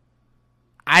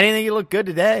 I didn't think he looked good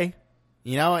today.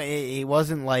 It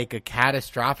wasn't like a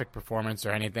catastrophic performance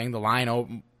or anything. The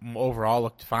line overall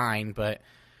looked fine, but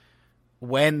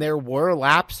when there were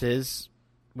lapses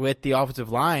with the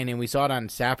offensive line, and we saw it on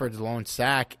Stafford's lone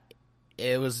sack,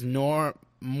 it was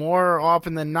more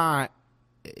often than not,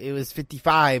 it was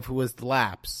 55 who was the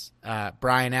lapse.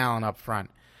 Brian Allen up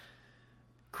front.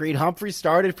 Creed Humphrey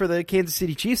started for the Kansas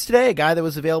City Chiefs today, a guy that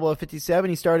was available at 57.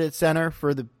 He started at center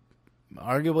for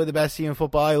arguably the best team in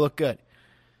football. He looked good.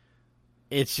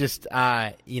 It's just,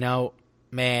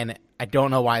 man, I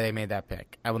don't know why they made that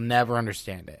pick. I will never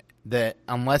understand it. That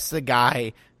unless the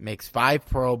guy makes 5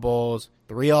 Pro Bowls,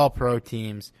 3 All-Pro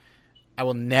teams, I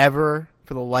will never,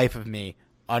 for the life of me,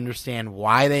 understand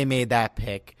why they made that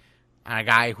pick on a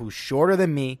guy who's shorter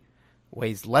than me,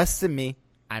 weighs less than me.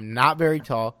 I'm not very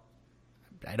tall.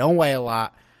 I don't weigh a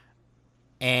lot.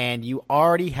 And you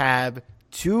already have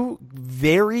two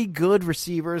very good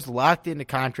receivers locked into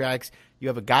contracts. You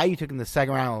have a guy you took in the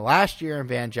second round last year in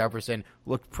Van Jefferson,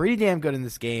 looked pretty damn good in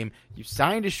this game. You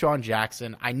signed Deshaun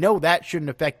Jackson. I know that shouldn't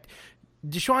affect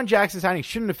Deshaun Jackson signing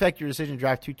shouldn't affect your decision to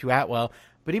draft Tutu Atwell,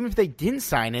 but even if they didn't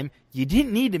sign him, you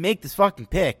didn't need to make this fucking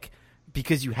pick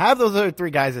because you have those other three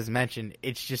guys as mentioned.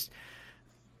 It's just,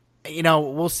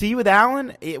 we'll see with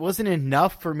Allen. It wasn't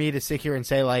enough for me to sit here and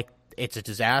say, like, it's a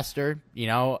disaster.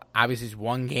 Obviously it's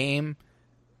one game.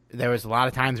 There was a lot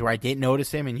of times where I didn't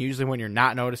notice him, and usually when you're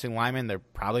not noticing linemen, they're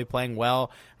probably playing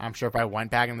well. I'm sure if I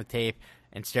went back in the tape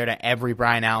and stared at every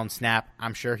Brian Allen snap,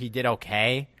 I'm sure he did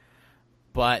okay.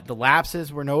 But the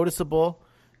lapses were noticeable,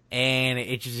 and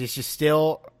it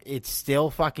still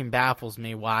fucking baffles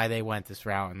me why they went this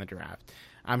route in the draft.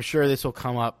 I'm sure this will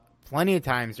come up plenty of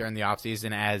times during the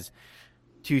offseason as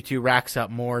Tutu racks up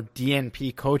more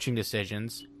DNP coaching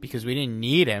decisions because we didn't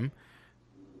need him.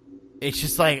 It's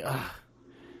just like,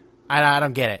 I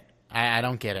don't get it. I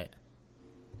don't get it.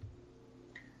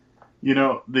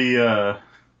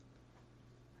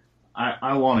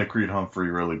 I wanted Creed Humphrey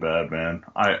really bad, man.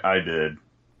 I did.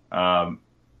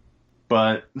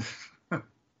 But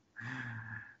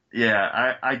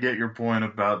yeah, I get your point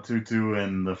about Tutu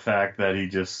and the fact that he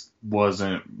just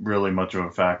wasn't really much of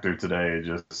a factor today. It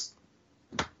just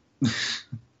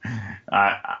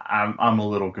I'm a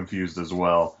little confused as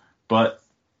well. But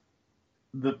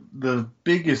the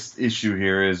biggest issue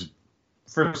here is,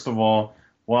 first of all,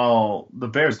 while the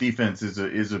Bears defense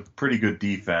is a pretty good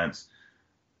defense,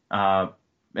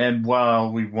 and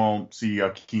while we won't see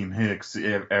Akeem Hicks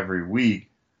every week,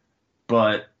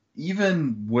 but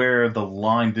even where the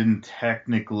line didn't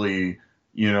technically,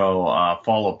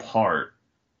 fall apart,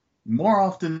 more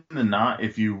often than not,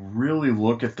 if you really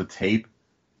look at the tape,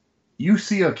 you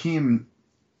see Akeem,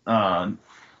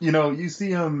 you see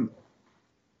him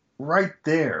right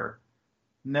there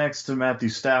next to Matthew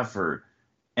Stafford.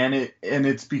 And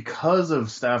it's because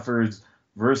of Stafford's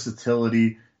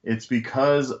versatility. It's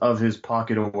because of his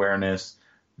pocket awareness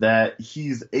that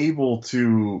he's able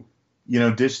to,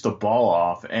 dish the ball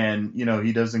off and,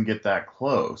 he doesn't get that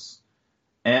close.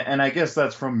 And I guess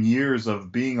that's from years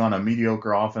of being on a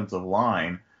mediocre offensive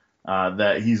line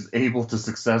that he's able to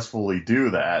successfully do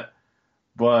that.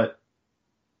 But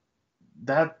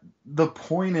the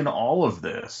point in all of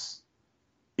this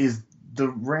is the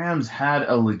Rams had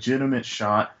a legitimate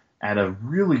shot at a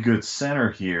really good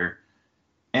center here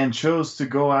and chose to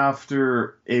go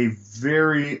after a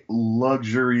very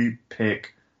luxury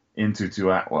pick in Tutu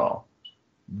Atwell.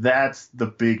 That's the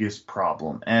biggest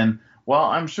problem. And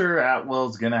while I'm sure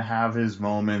Atwell's going to have his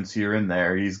moments here and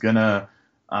there, he's going to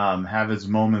have his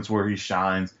moments where he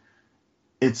shines,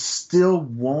 it still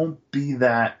won't be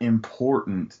that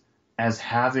important as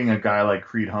having a guy like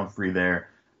Creed Humphrey there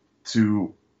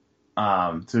to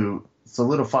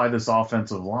solidify this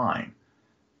offensive line.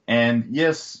 And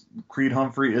yes, Creed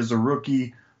Humphrey is a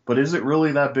rookie, but is it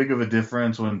really that big of a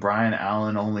difference when Brian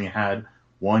Allen only had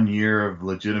 1 year of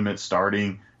legitimate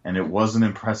starting and it wasn't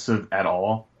impressive at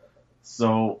all?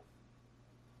 So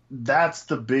that's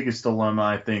the biggest dilemma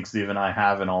I think Steve and I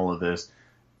have in all of this.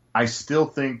 I still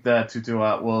think that Tutu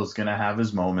Atwell is going to have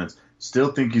his moments.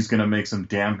 Still think he's going to make some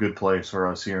damn good plays for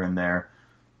us here and there.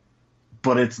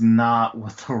 But it's not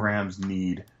what the Rams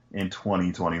need in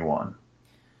 2021.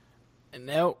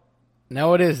 No,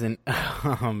 it isn't.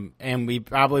 And we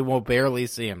probably will barely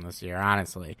see him this year,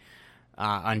 honestly,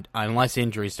 unless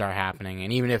injuries start happening.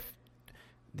 And even if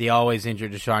the always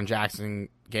injured Deshaun Jackson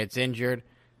gets injured,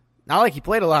 not like he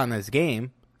played a lot in this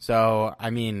game. So, I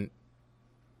mean,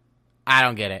 I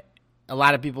don't get it. A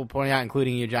lot of people pointing out,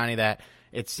 including you, Johnny, that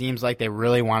it seems like they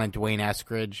really wanted Dwayne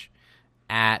Eskridge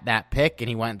at that pick, and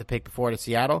he went the pick before to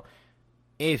Seattle.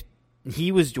 If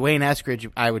he was Dwayne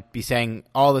Eskridge, I would be saying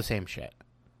all the same shit.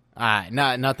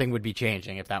 Nothing would be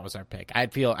changing if that was our pick. I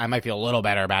might feel a little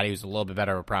better about it. He was a little bit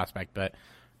better of a prospect, but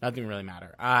nothing really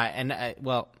matter.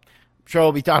 Well, I'm sure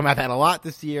we'll be talking about that a lot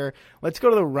this year. Let's go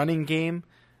to the running game.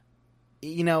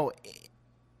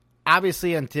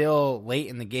 Obviously until late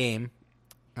in the game,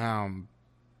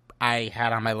 I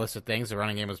had on my list of things, the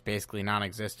running game was basically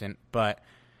non-existent, but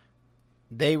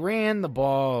they ran the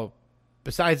ball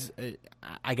besides,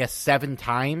 I guess, 7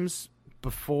 times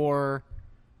before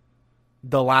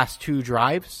the last 2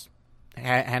 drives.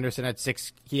 Henderson had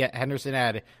 6. Henderson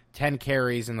had 10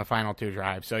 carries in the final 2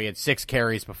 drives, so he had 6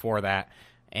 carries before that,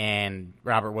 and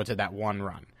Robert Woods had that 1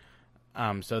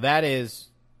 run. So that is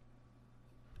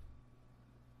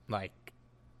like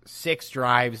 6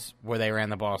 drives where they ran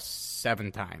the ball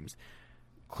 7 times.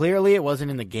 Clearly, it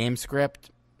wasn't in the game script.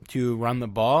 to run the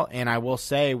ball. And I will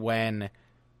say, when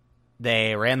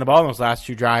they ran the ball in those last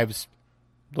 2 drives,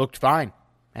 looked fine.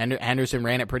 And Henderson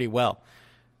ran it pretty well.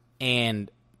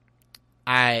 And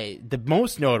the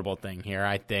most notable thing here,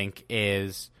 I think,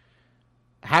 is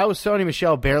how Sony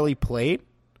Michel barely played,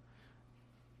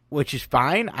 which is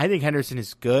fine. I think Henderson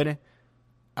is good.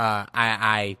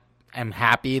 I am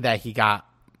happy that he got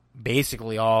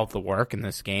basically all of the work in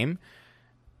this game.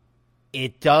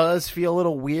 It does feel a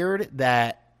little weird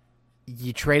that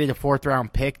you traded a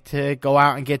 4th-round pick to go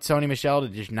out and get Sony Michel to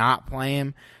just not play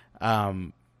him.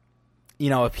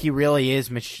 If he really is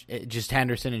just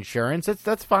Henderson insurance,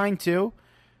 that's fine too.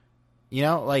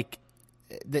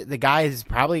 The guy is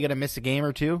probably going to miss a game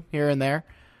or 2 here and there.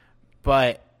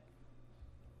 But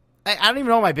I don't even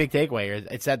know what my big takeaway is.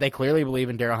 It's that they clearly believe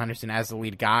in Darrell Henderson as the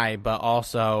lead guy, but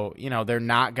also, they're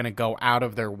not going to go out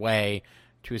of their way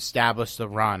to establish the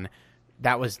run.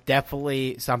 That was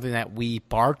definitely something that we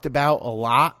barked about a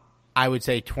lot. I would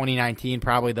say 2019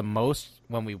 probably the most,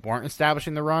 when we weren't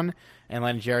establishing the run and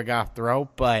letting Jared Goff throw.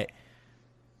 But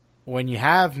when you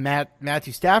have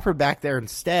Matthew Stafford back there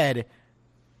instead,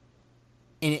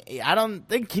 I don't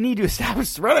think you need to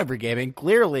establish the run every game. And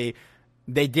clearly,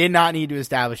 they did not need to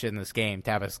establish it in this game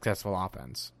to have a successful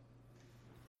offense.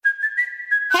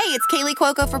 Hey, it's Kaylee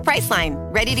Cuoco for Priceline.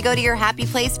 Ready to go to your happy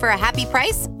place for a happy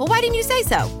price? Well, why didn't you say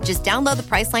so? Just download the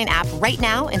Priceline app right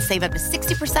now and save up to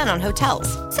 60% on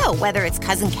hotels. So whether it's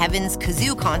Cousin Kevin's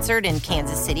Kazoo Concert in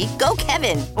Kansas City, go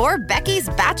Kevin, or Becky's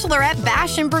Bachelorette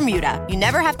Bash in Bermuda, you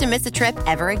never have to miss a trip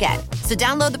ever again. So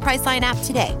download the Priceline app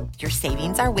today. Your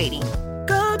savings are waiting.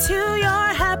 Go to your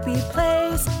happy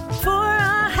place for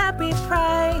a happy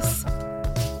price.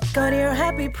 Go to your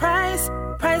happy price,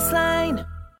 Priceline.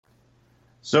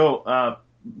 So,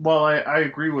 well, I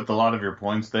agree with a lot of your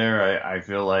points there. I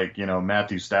feel like,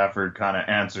 Matthew Stafford kind of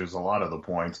answers a lot of the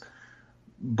points.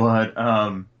 But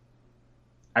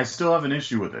I still have an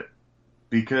issue with it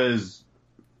because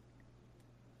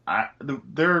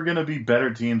there are going to be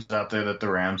better teams out there that the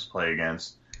Rams play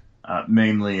against,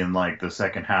 mainly in, the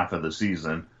second half of the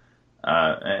season.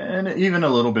 And even a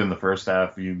little bit in the first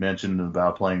half. You mentioned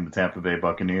about playing the Tampa Bay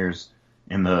Buccaneers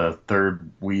in the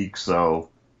 3rd week, so...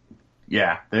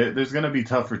 Yeah, there's going to be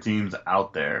tougher teams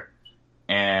out there,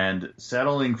 and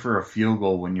settling for a field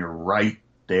goal when you're right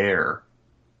there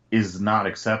is not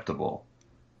acceptable.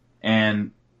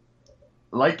 And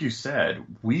like you said,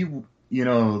 the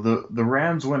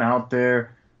Rams went out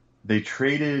there, they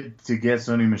traded to get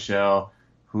Sony Michel,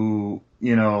 who,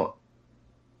 they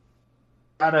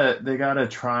gotta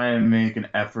try and make an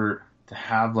effort to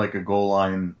have a goal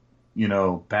line,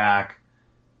 back.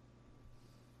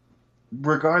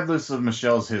 Regardless of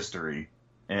Michel's history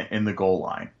in the goal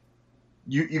line,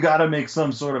 you got to make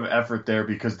some sort of effort there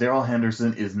because Darrell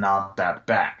Henderson is not that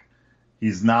back.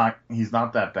 He's not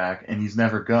that back, and he's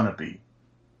never gonna be.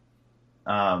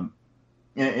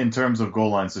 In terms of goal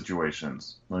line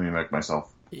situations, let me make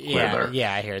myself clear there.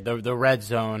 Yeah, I hear the red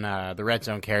zone. The red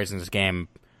zone carries in this game,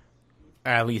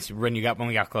 at least when we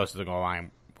got close to the goal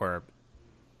line, were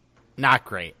not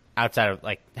great. Outside of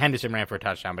Henderson ran for a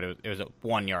touchdown, but it was a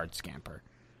 1-yard scamper.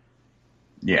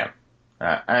 Yeah,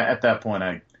 at that point,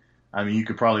 I mean, you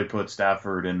could probably put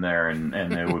Stafford in there and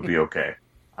it would be okay.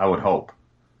 I would hope,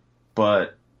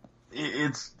 but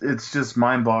it's just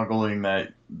mind-boggling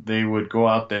that they would go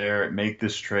out there, make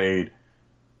this trade,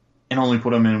 and only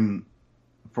put him in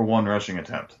for 1 rushing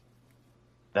attempt.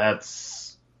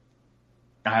 That's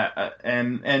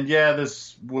and yeah,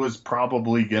 this was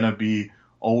probably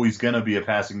always going to be a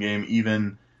passing game,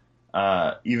 even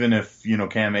if,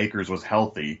 Cam Akers was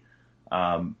healthy.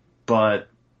 But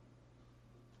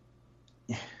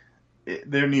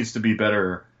there needs to be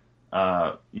better,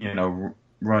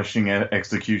 rushing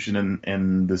execution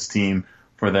in this team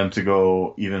for them to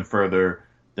go even further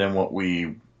than what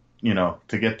we, to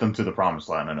get them to the promised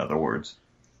land, in other words.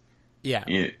 Yeah.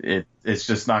 It's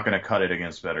just not going to cut it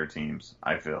against better teams,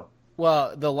 I feel.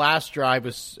 Well, the last drive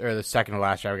or the second to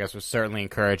last drive, I guess, was certainly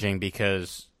encouraging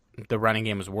because the running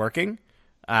game was working,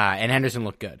 and Henderson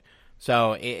looked good.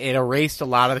 So it erased a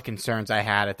lot of the concerns I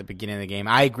had at the beginning of the game.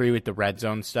 I agree with the red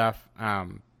zone stuff.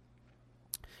 The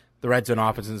red zone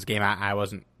offense in this game, I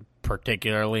wasn't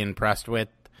particularly impressed with,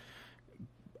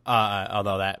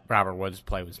 although that Robert Woods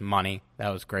play was money. That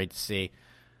was great to see.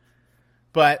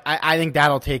 But I think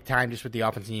that'll take time just with the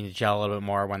offense needing to gel a little bit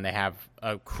more when they have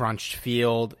a crunched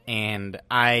field. And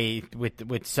with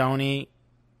Sony,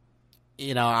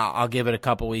 I'll give it a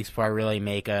couple weeks before I really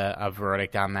make a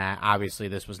verdict on that. Obviously,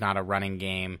 this was not a running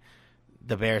game.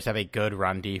 The Bears have a good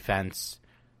run defense.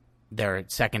 Their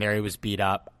secondary was beat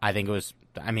up. I think it was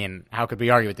I mean, how could we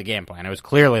argue with the game plan? It was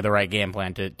clearly the right game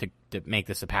plan to make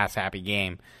this a pass-happy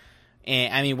game.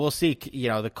 And, I mean, we'll see. You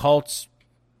know, the Colts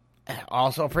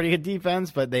also a pretty good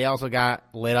defense, but they also got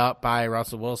lit up by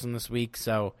Russell Wilson this week.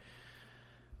 So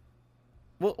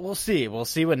we'll see. We'll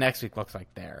see what next week looks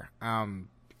like there.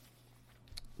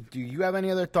 Do you have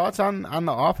any other thoughts on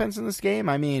the offense in this game?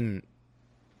 I mean,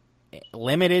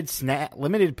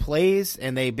 limited plays,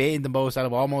 and they made the most out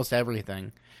of almost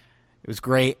everything. It was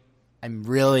great. I'm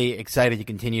really excited to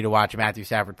continue to watch Matthew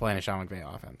Stafford play in a Sean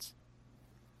McVay offense.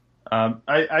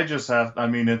 I just have, I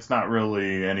mean, it's not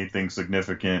really anything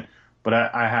significant, but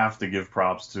I have to give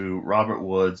props to Robert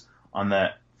Woods on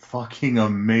that fucking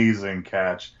amazing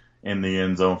catch in the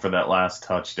end zone for that last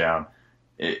touchdown.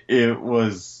 It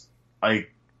was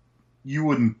like, you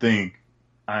wouldn't think,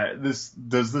 does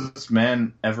this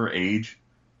man ever age?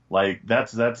 Like,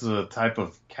 that's a type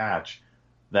of catch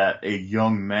that a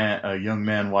young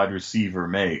man wide receiver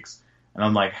makes. And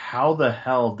I'm like, how the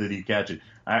hell did he catch it?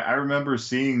 I remember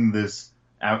seeing this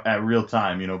at real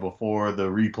time, you know, before the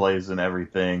replays and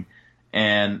everything,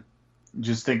 and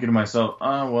just thinking to myself,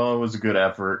 oh, well, it was a good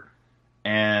effort.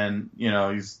 And, you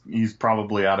know, he's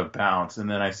probably out of bounds. And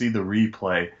then I see the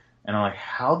replay, and I'm like,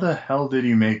 how the hell did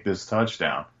he make this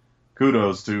touchdown?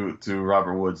 Kudos to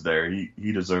Robert Woods there.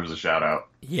 He deserves a shout-out.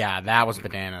 Yeah, that was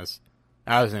bananas.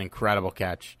 That was an incredible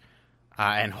catch.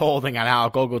 And holding on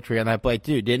Alec Ogletree on that play,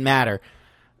 too, didn't matter.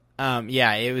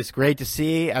 Yeah, it was great to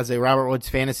see. As a Robert Woods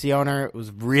fantasy owner, it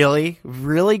was really,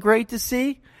 really great to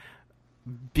see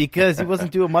because he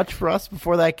wasn't doing much for us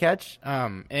before that catch.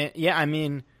 And yeah, I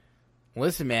mean,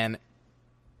 listen, man,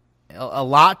 a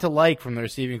lot to like from the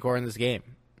receiving core in this game.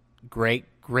 Great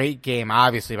game,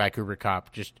 obviously, by Cooper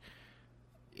Kupp. Just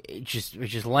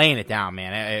laying it down,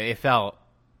 man. It felt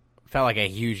like a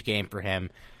huge game for him.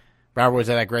 Robert Woods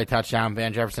had that great touchdown.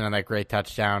 Van Jefferson had that great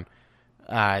touchdown.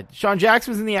 Sean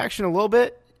Jackson was in the action a little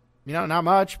bit. You know, not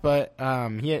much, but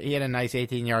he had a nice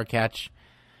 18-yard catch.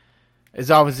 It's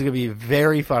obviously going to be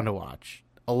very fun to watch.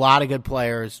 A lot of good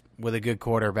players with a good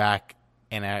quarterback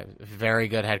and a very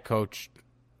good head coach.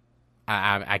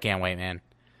 I can't wait, man.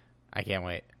 I can't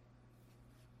wait.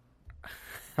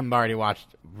 I'm already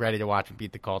ready to watch him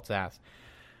beat the Colts' ass.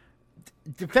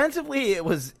 Defensively, it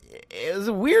was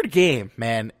a weird game,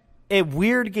 man. A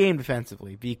weird game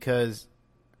defensively because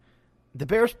the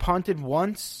Bears punted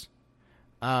once.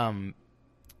 I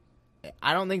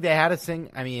don't think they had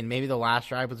I mean, maybe the last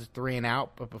drive was a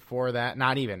 3-and-out, but before that,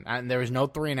 not even. There was no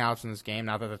 3-and-outs in this game.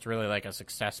 Not that that's really like a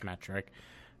success metric.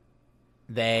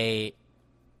 They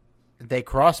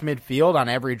crossed midfield on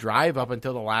every drive up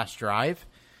until the last drive,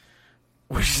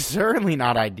 which is certainly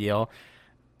not ideal.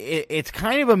 It's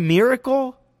kind of a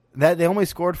miracle that they only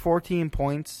scored 14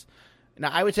 points. Now,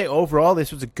 I would say overall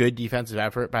this was a good defensive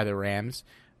effort by the Rams,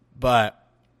 but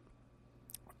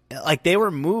like they were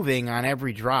moving on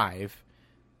every drive,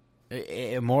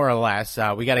 more or less.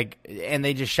 And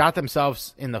they just shot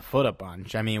themselves in the foot a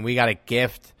bunch. I mean, we got a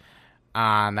gift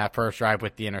on that first drive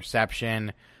with the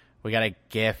interception. We got a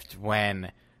gift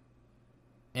when,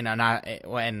 you know, not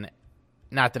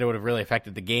that it would have really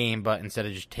affected the game, but instead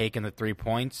of just taking the 3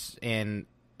 points in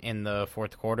the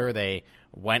fourth quarter, they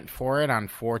went for it on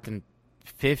 4th and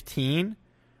 15,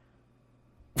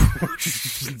 which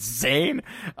is insane.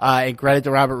 And credit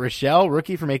to Robert Rochelle,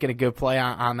 rookie, for making a good play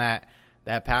on that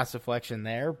pass deflection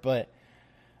there. But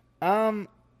there's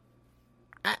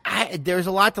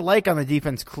a lot to like on the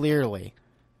defense, clearly.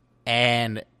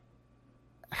 And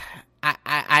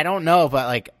I don't know, but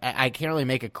like I can't really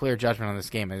make a clear judgment on this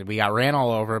game. We got ran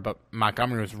all over, but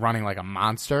Montgomery was running like a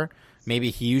monster.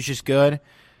 Maybe he was just good.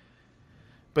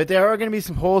 But there are going to be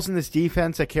some holes in this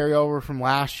defense that carry over from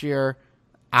last year.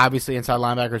 Obviously, inside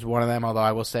linebacker is one of them, although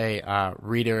I will say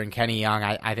Reader and Kenny Young,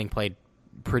 I think, played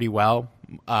pretty well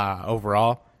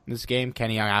overall in this game.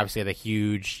 Kenny Young obviously had a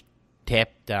huge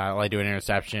tip, led to an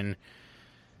interception.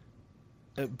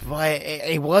 But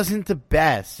it wasn't the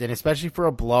best, and especially for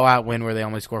a blowout win where they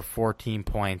only scored 14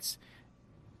 points,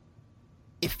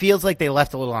 it feels like they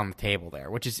left a little on the table there,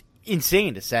 which is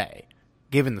insane to say,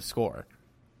 given the score.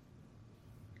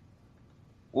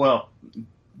 Well,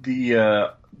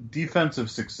 the defensive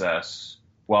success,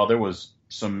 while there was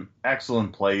some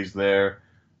excellent plays there,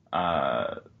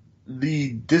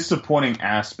 the disappointing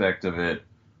aspect of it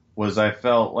was I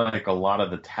felt like a lot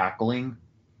of the tackling.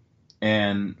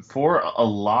 And for a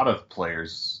lot of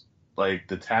players, like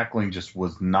the tackling just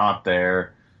was not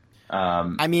there.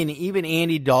 I mean, even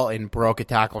Andy Dalton broke a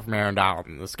tackle from Aaron Donald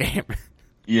in this game.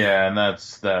 Yeah, and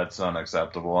that's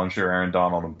unacceptable. I'm sure Aaron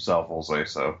Donald himself will say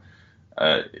so.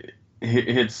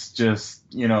 It's just,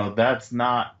 you know, that's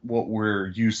not what we're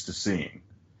used to seeing.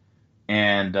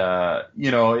 And,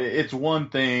 it's one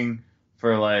thing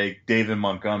for, like, David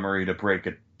Montgomery to break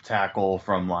a tackle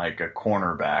from, like, a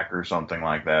cornerback or something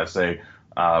like that, say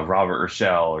Robert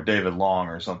Rochelle or David Long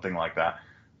or something like that.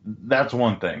 That's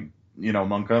one thing.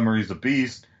 Montgomery's a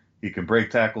beast. He can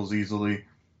break tackles easily.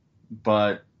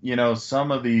 But,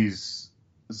 some of these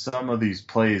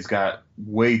plays got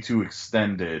way too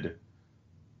extended.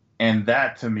 And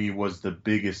that, to me, was the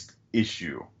biggest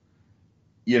issue.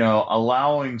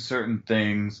 Allowing certain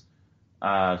things,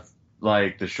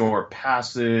 like the short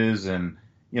passes and,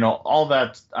 all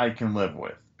that I can live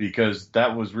with, because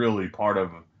that was really part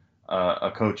of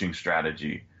a coaching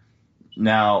strategy.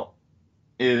 Now,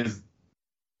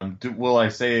 will I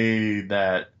say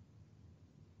that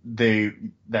the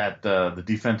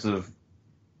defensive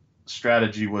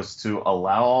strategy was to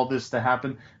allow all this to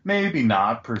happen? Maybe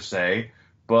not per se,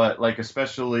 but like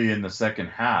especially in the second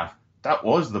half, that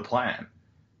was the plan,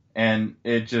 and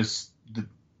it just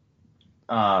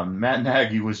Matt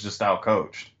Nagy was just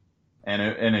outcoached, and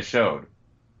it showed,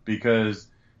 because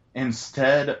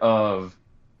instead of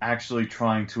actually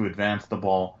trying to advance the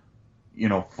ball,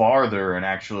 farther and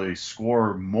actually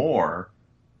score more,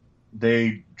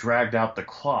 they dragged out the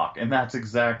clock. And that's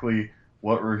exactly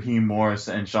what Raheem Morris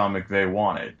and Sean McVay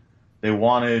wanted. They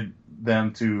wanted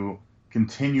them to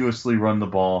continuously run the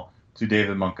ball to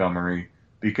David Montgomery,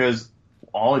 because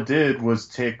all it did was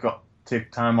take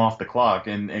time off the clock,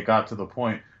 and it got to the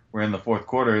point where in the fourth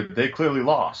quarter they clearly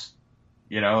lost.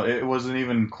 It wasn't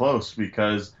even close,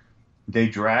 because they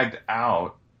dragged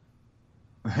out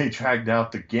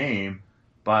the game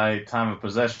by time of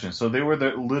possession. So they were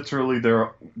literally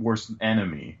their worst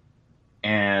enemy,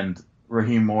 and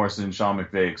Raheem Morris and Sean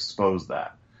McVay exposed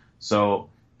that. So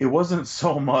it wasn't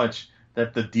so much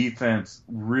that the defense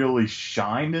really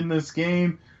shined in this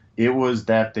game, it was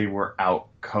that they were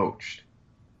out-coached.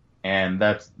 And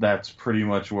that's pretty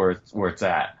much where it's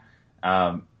at.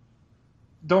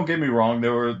 Don't get me wrong,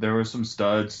 there were some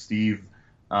studs. Steve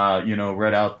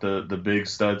read out the big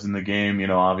studs in the game.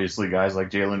 Obviously guys like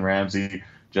Jalen Ramsey,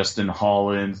 Justin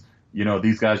Hollins,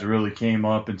 these guys really came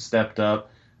up and stepped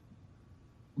up.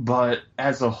 But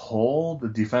as a whole, the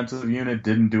defensive unit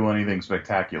didn't do anything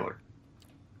spectacular.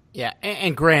 Yeah,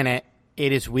 and granted,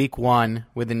 it is week one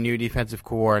with a new defensive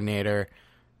coordinator,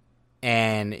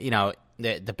 and,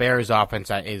 the Bears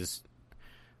offense is,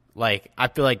 like, I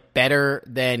feel like better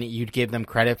than you'd give them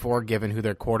credit for, given who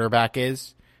their quarterback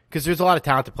is, because there's a lot of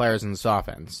talented players in this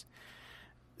offense.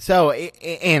 So,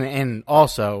 and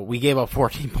also, we gave up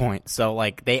 14 points. So,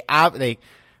 like, they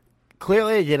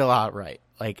clearly did a lot right.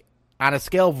 Like, on a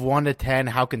scale of 1 to 10,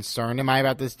 how concerned am I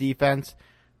about this defense?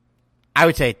 I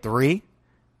would say 3.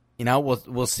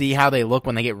 We'll see how they look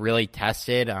when they get really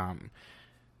tested.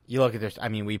 You look at this. I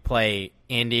mean, we play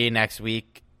Indy next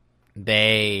week.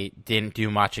 They didn't do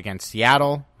much against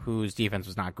Seattle, whose defense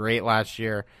was not great last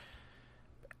year.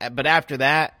 But after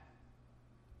that,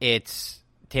 it's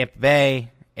Tampa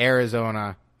Bay,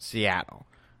 Arizona, Seattle.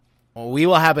 Well, we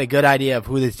will have a good idea of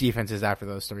who this defense is after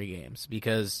those 3 games,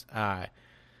 because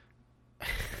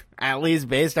at least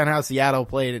based on how Seattle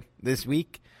played this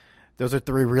week, those are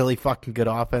 3 really fucking good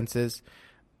offenses.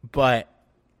 But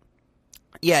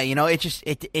yeah,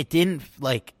 it didn't,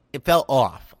 like, it felt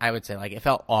off. I would say, like, it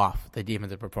felt off, the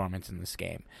defensive performance in this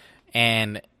game.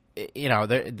 And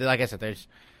like I said, there's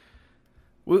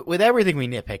with everything we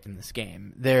nitpicked in this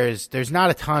game, there's not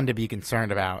a ton to be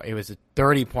concerned about. It was a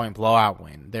 30-point blowout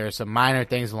win. There are some minor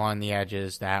things along the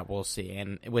edges that we'll see.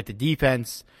 And with the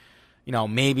defense,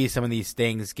 maybe some of these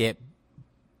things get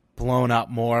blown up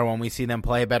more when we see them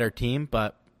play a better team.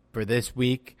 But for this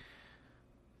week,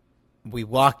 we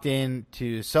walked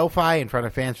into SoFi in front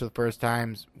of fans for the first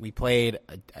time. We played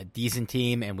a decent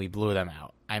team, and we blew them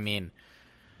out. I mean,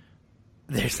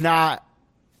 there's not...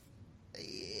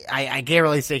 I can't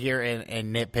really sit here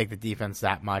and nitpick the defense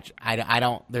that much. I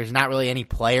don't. There's not really any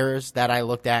players that I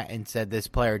looked at and said this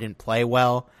player didn't play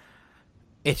well.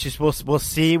 It's just we'll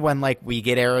see when, like, we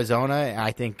get Arizona. And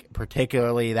I think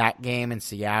particularly that game in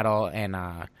Seattle and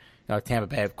Tampa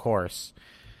Bay, of course.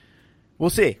 We'll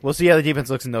see. We'll see how the defense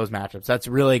looks in those matchups. That's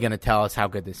really going to tell us how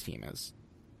good this team is.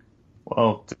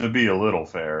 Well, to be a little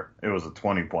fair, it was a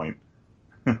 20-point.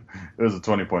 It was a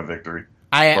 20-point victory.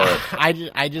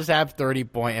 I just have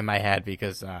 30-point in my head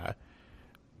because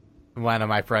one of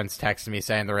my friends texted me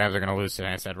saying the Rams are going to lose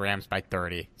today. I said Rams by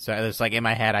 30. So it's like in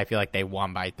my head, I feel like they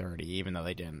won by 30, even though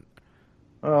they didn't.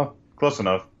 Oh, close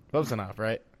enough. Close enough,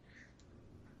 right?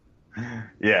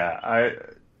 Yeah, I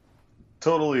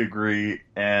totally agree,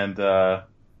 and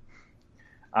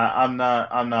I'm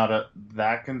not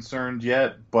that concerned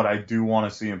yet, but I do want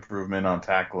to see improvement on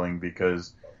tackling,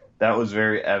 because that was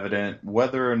very evident.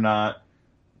 Whether or not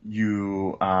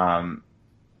you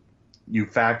you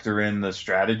factor in the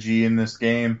strategy in this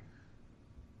game,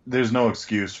 there's no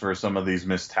excuse for some of these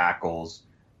missed tackles.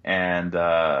 And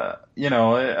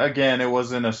again, it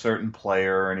wasn't a certain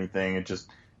player or anything. It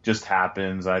just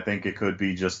happens. I think it could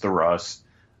be just the rust,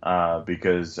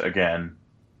 because again,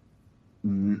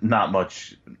 not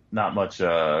much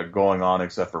going on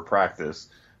except for practice.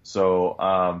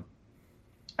 So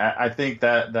I think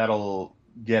that'll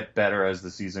get better as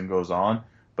the season goes on.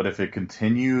 But if it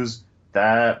continues,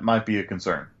 that might be a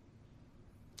concern.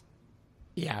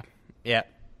 Yeah.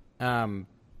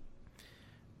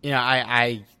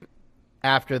 I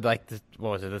after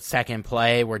the second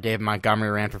play where David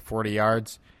Montgomery ran for 40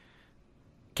 yards,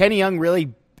 Kenny Young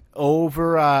really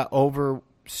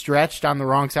overstretched on the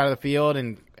wrong side of the field,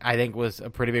 and I think was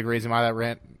a pretty big reason why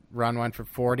that run went for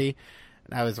 40.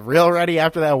 And I was real ready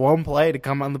after that one play to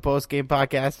come on the post-game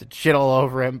podcast and shit all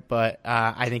over him, but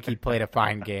I think he played a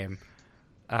fine game.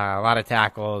 A lot of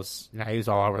tackles. He was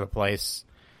all over the place.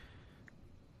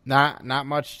 Not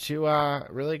much to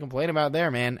really complain about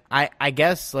there, man. I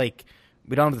guess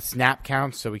we don't have the snap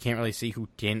counts, so we can't really see who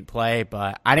didn't play,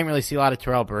 but I didn't really see a lot of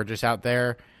Terrell Burgess out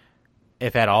there,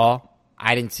 if at all.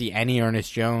 I didn't see any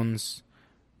Ernest Jones.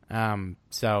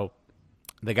 So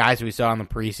the guys we saw in the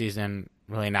preseason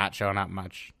really not showing up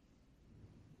much.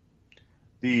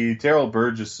 The Terrell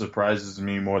Burgess surprises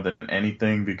me more than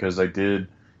anything because I did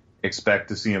expect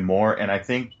to see him more, and I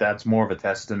think that's more of a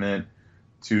testament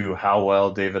to how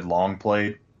well David Long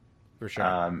played. For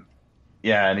sure.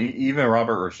 And even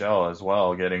Robert Rochelle as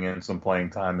well, getting in some playing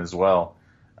time as well.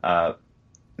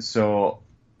 So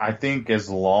I think as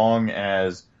long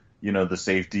as, the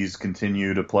safeties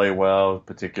continue to play well,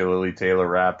 particularly Taylor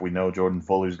Rapp, we know Jordan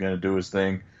Fuller's going to do his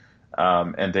thing,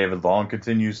 and David Long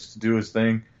continues to do his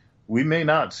thing, we may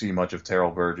not see much of Terrell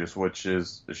Burgess, which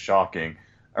is shocking.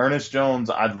 Ernest Jones,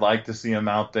 I'd like to see him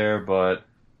out there, but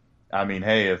I mean,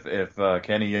 hey, if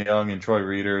Kenny Young and Troy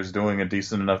Reeder is doing a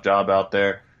decent enough job out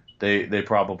there, they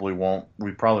probably won't.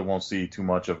 We probably won't see too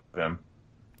much of him.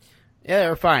 Yeah, they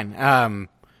were fine.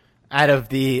 Out of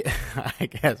the, I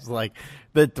guess,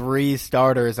 the three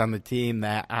starters on the team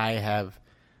that I have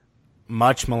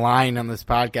much maligned on this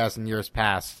podcast in years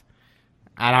past,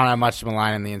 I don't have much to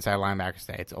malign in the inside linebacker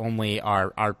state. It's only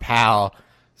our pal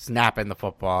snapping the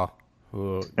football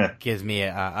who gives me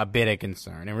a bit of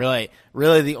concern. And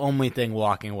really the only thing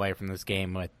walking away from this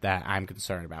game with that I'm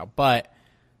concerned about. But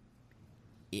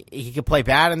he could play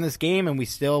bad in this game, and we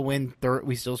still win.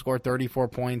 We still score 34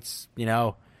 points.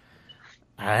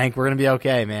 I think we're going to be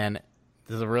okay, man.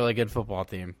 This is a really good football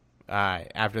team.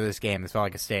 After this game, this felt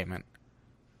like a statement.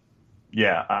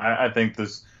 Yeah, I think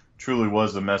this truly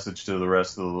was a message to the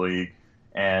rest of the league.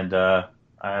 And I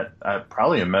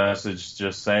probably a message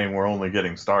just saying we're only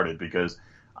getting started, because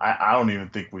I don't even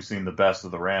think we've seen the best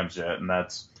of the Rams yet, and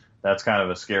that's kind of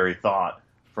a scary thought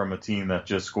from a team that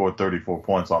just scored 34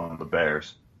 points on the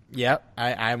Bears. Yep,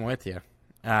 I'm with you.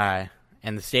 And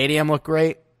the stadium looked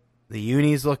great. The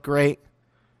unis looked great.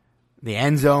 The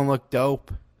end zone looked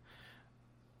dope.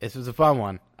 This was a fun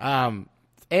one. And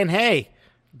hey,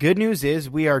 good news is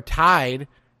we are tied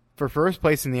for first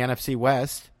place in the NFC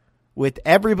West with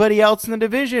everybody else in the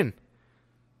division.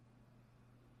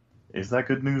 Is that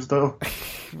good news, though?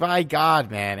 My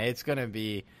God, man. It's going to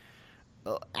be...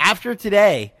 After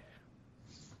today,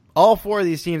 all four of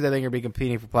these teams, I think, are going to be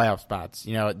competing for playoff spots.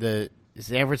 The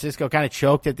San Francisco kind of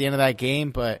choked at the end of that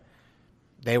game, but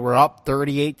they were up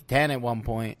 38-10 at one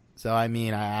point. So, I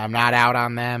mean, I'm not out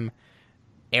on them.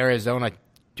 Arizona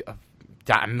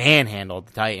manhandled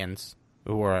the Titans,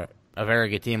 who were a very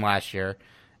good team last year.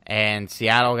 And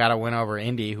Seattle got a win over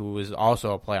Indy, who was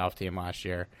also a playoff team last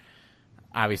year.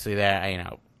 Obviously,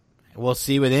 that we'll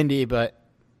see with Indy, but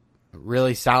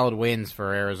really solid wins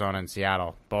for Arizona and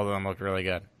Seattle. Both of them looked really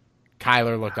good.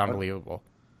 Kyler looked unbelievable.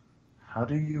 How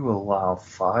do you allow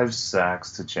 5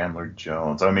 sacks to Chandler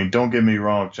Jones? I mean, don't get me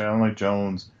wrong, Chandler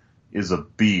Jones is a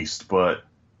beast, but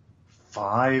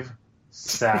 5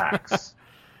 sacks?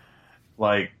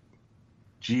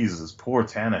 Jesus, poor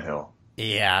Tannehill.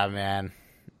 Yeah, man.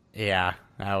 Yeah,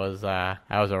 that was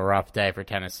a rough day for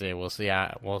Tennessee. We'll see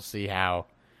how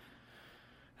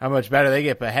much better they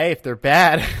get. But hey, if they're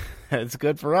bad, it's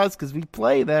good for us because we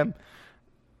play them.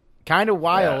 Kind of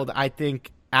wild. Yeah. I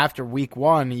think after week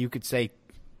 1, you could say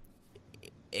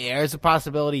there's a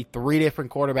possibility 3 different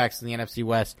quarterbacks in the NFC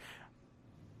West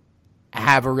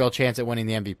have a real chance at winning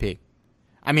the MVP.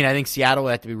 I mean, I think Seattle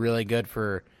would have to be really good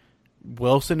for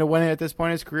Wilson to win it at this point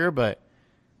in his career, but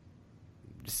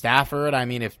Stafford, I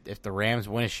mean, if the Rams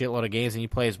win a shitload of games and he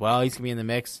plays well, he's going to be in the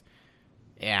mix.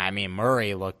 Yeah, I mean,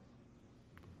 Murray looked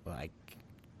like,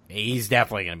 he's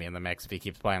definitely going to be in the mix if he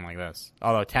keeps playing like this.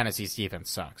 Although Tennessee's defense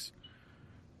sucks.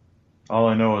 All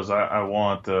I know is I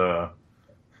want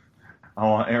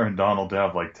Aaron Donald to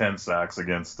have like 10 sacks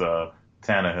against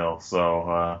Tannehill.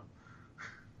 So,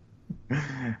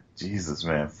 Jesus,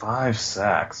 man, 5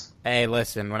 sacks. Hey,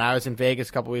 listen, when I was in Vegas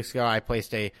a couple weeks ago, I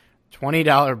placed a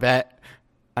 $20 bet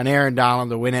on Aaron Donald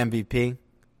to win MVP.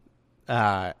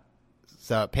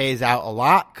 So it pays out a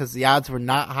lot because the odds were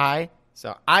not high.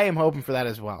 So I am hoping for that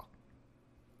as well.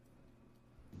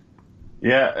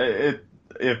 Yeah,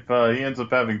 if he ends up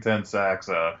having 10 sacks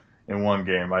in one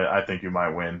game, I think you might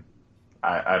win.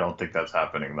 I don't think that's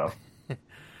happening, though.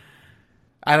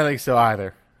 I don't think so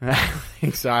either.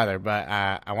 But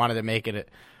I wanted to make it a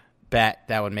bet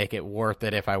that would make it worth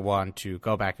it if I won to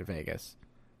go back to Vegas.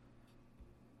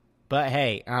 But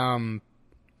hey,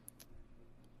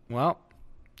 well,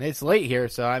 it's late here,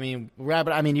 so I mean, wrap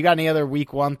it. I mean, you got any other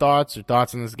week 1 thoughts or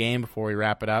thoughts on this game before we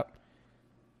wrap it up?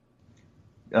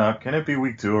 Can it be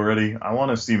week 2 already? I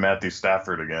want to see Matthew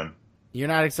Stafford again. You're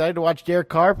not excited to watch Derek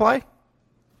Carr play?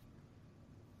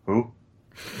 Who?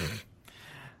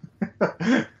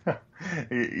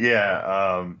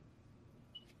 Yeah.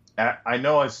 I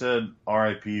know I said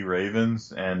RIP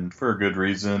Ravens, and for a good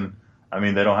reason. I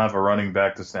mean, they don't have a running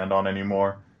back to stand on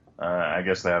anymore. I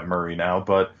guess they have Murray now,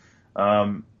 but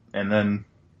and then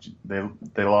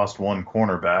they lost one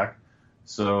cornerback.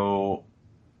 So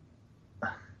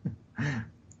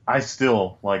I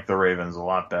still like the Ravens a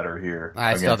lot better here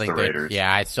against the Raiders.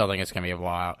 I still think it's going to be a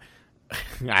blowout.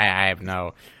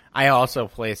 I also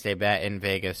placed a bet in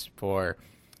Vegas for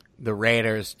the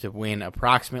Raiders to win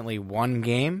approximately 1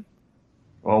 game.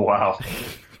 Oh, wow.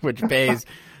 Which pays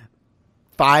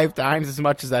 5 times as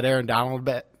much as that Aaron Donald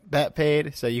bet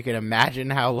paid. So you can imagine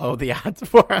how low the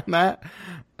odds were on that.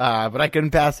 But I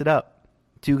couldn't pass it up.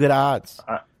 2 good odds.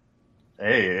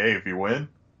 Hey, if you win,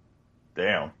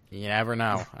 damn. You never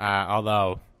know.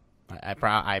 Although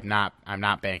I'm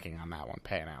not banking on that one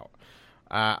paying out.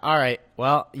 All right.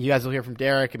 Well, you guys will hear from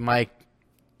Derek and Mike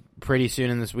pretty soon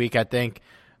in this week, I think.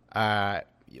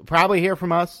 You'll probably hear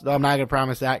from us, though I'm not going to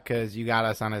promise that because you got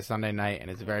us on a Sunday night and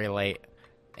it's very late.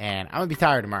 And I'm going to be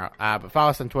tired tomorrow. But follow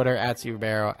us on Twitter,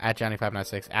 @CRibeiro,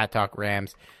 @Johnny596,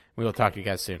 @TalkRams. We will talk to you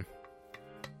guys soon.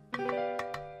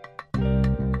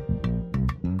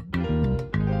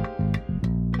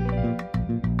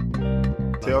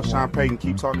 Tell Sean Payton,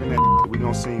 keep talking that. We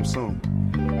gonna see him soon.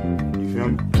 You feel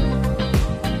me?